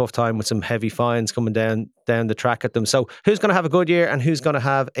bit of a tough time with some heavy fines coming down the track at them. So who's going to have a good year and who's going to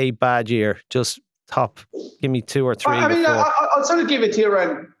have a bad year? Just give me 2 or 3. I mean, I'll sort of give it to you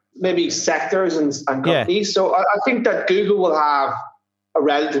around maybe sectors and companies. Yeah. So I think that Google will have a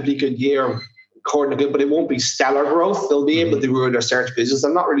relatively good year, according to Google, but it won't be stellar growth. They'll be able to grow their search business.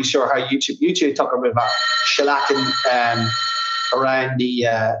 I'm not really sure how YouTube talking about shellacking around the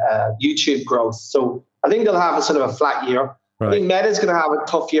YouTube growth. So I think they'll have a sort of a flat year. I think Meta's going to have a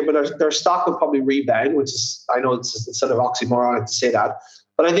tough year, but their stock will probably rebound, which is, I know it's sort of oxymoronic to say that,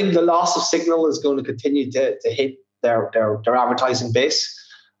 but I think the loss of signal is going to continue to hit their advertising base.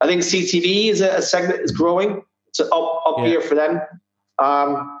 I think CTV is a segment is growing. It's an up year for them.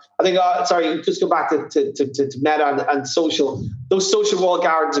 I think, just go back to Meta and social. Those social walled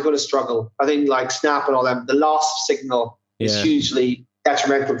gardens are going to struggle. I think like Snap and all them, the loss of signal is hugely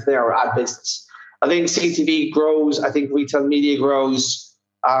detrimental to their ad business. I think CTV grows. I think retail media grows.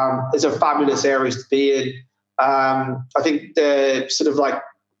 It's a fabulous areas to be in. I think the sort of like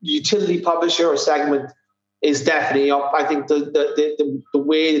utility publisher segment is definitely up. I think the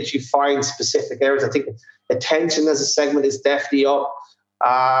way that you find specific areas, I think attention as a segment is definitely up.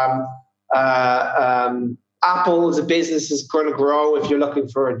 Apple as a business is going to grow. If you're looking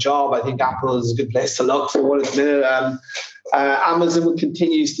for a job, I think Apple is a good place to look for one at the minute. Amazon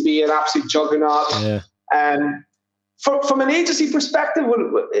continues to be an absolute juggernaut. From an agency perspective,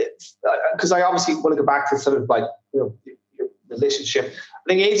 because I obviously want to go back to sort of like your relationship.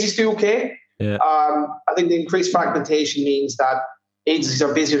 I think agencies do okay. I think the increased fragmentation means that agencies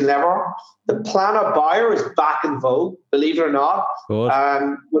are busier than ever. The planner buyer is back in vogue, believe it or not.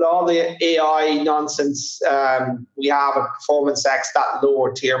 With all the AI nonsense we have at Performance X, that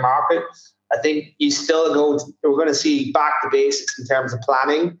lower tier market, I think we're going to see back to basics in terms of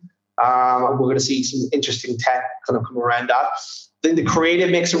planning. And we're going to see some interesting tech kind of come around that. I think the creative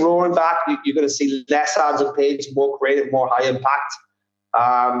mix of roaring back. You're going to see less ads on page, more creative, more high impact.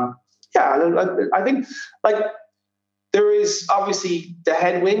 I think like there is obviously the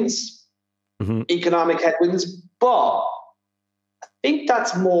headwinds, economic headwinds, but I think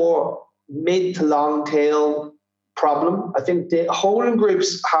that's more mid to long tail problem. I think the holding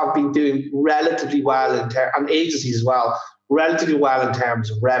groups have been doing relatively well and agencies as well, relatively well in terms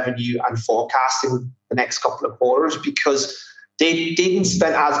of revenue and forecasting the next couple of quarters because they didn't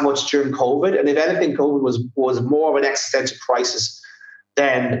spend as much during COVID. And if anything, COVID was more of an existential crisis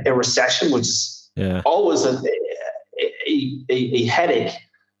than a recession, which is always a headache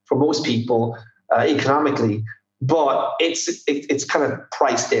for most people economically, but it's kind of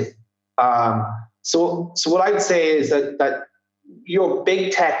priced in. So what I would say is that your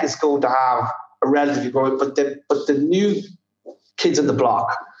big tech is going to have a relatively growth, but the new kids on the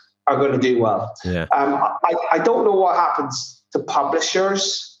block are going to do well. I don't know what happens to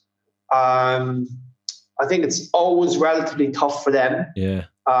publishers. I think it's always relatively tough for them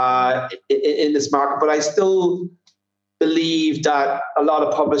in this market, but I still believe that a lot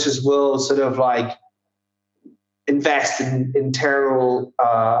of publishers will sort of like invest in internal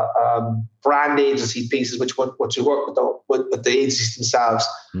brand agency pieces, which you work with the agencies themselves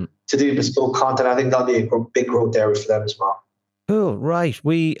to do bespoke content. I think that'll be a big growth area for them as well. Cool, right.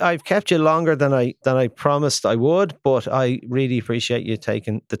 I've kept you longer than I promised I would, but I really appreciate you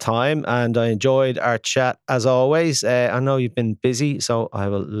taking the time and I enjoyed our chat as always. I know you've been busy, so I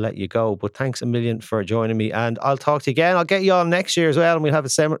will let you go, but thanks a million for joining me and I'll talk to you again. I'll get you on next year as well and we'll have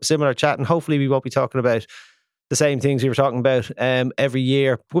a similar chat and hopefully we won't be talking about the same things we were talking about every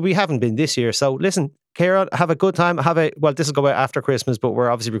year, but we haven't been this year. So listen, Kieran, have a good time. This will go out after Christmas, but we're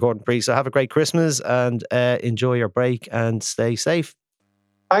obviously recording pre, so have a great Christmas and enjoy your break and stay safe.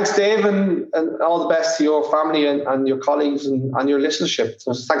 Thanks, Dave, and all the best to your family and your colleagues and your listenership.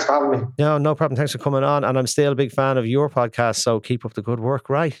 So thanks for having me. No problem. Thanks for coming on. And I'm still a big fan of your podcast, so keep up the good work.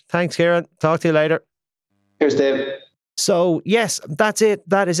 Right. Thanks, Kieran. Talk to you later. Cheers, Dave. So, yes, that's it.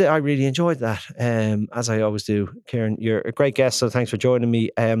 That is it. I really enjoyed that, as I always do. Kieran, you're a great guest, so thanks for joining me.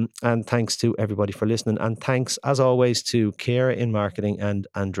 And thanks to everybody for listening. And thanks, as always, to Ciara in marketing and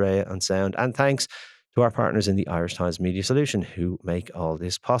Andrea on sound. And thanks to our partners in the Irish Times Media Solution who make all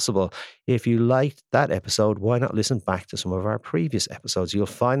this possible. If you liked that episode, why not listen back to some of our previous episodes? You'll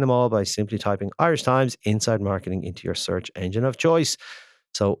find them all by simply typing Irish Times Inside Marketing into your search engine of choice.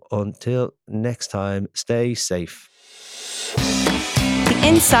 So until next time, stay safe. The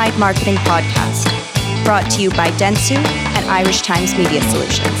Inside Marketing Podcast, brought to you by Dentsu and Irish Times Media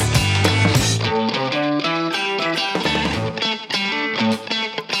Solutions.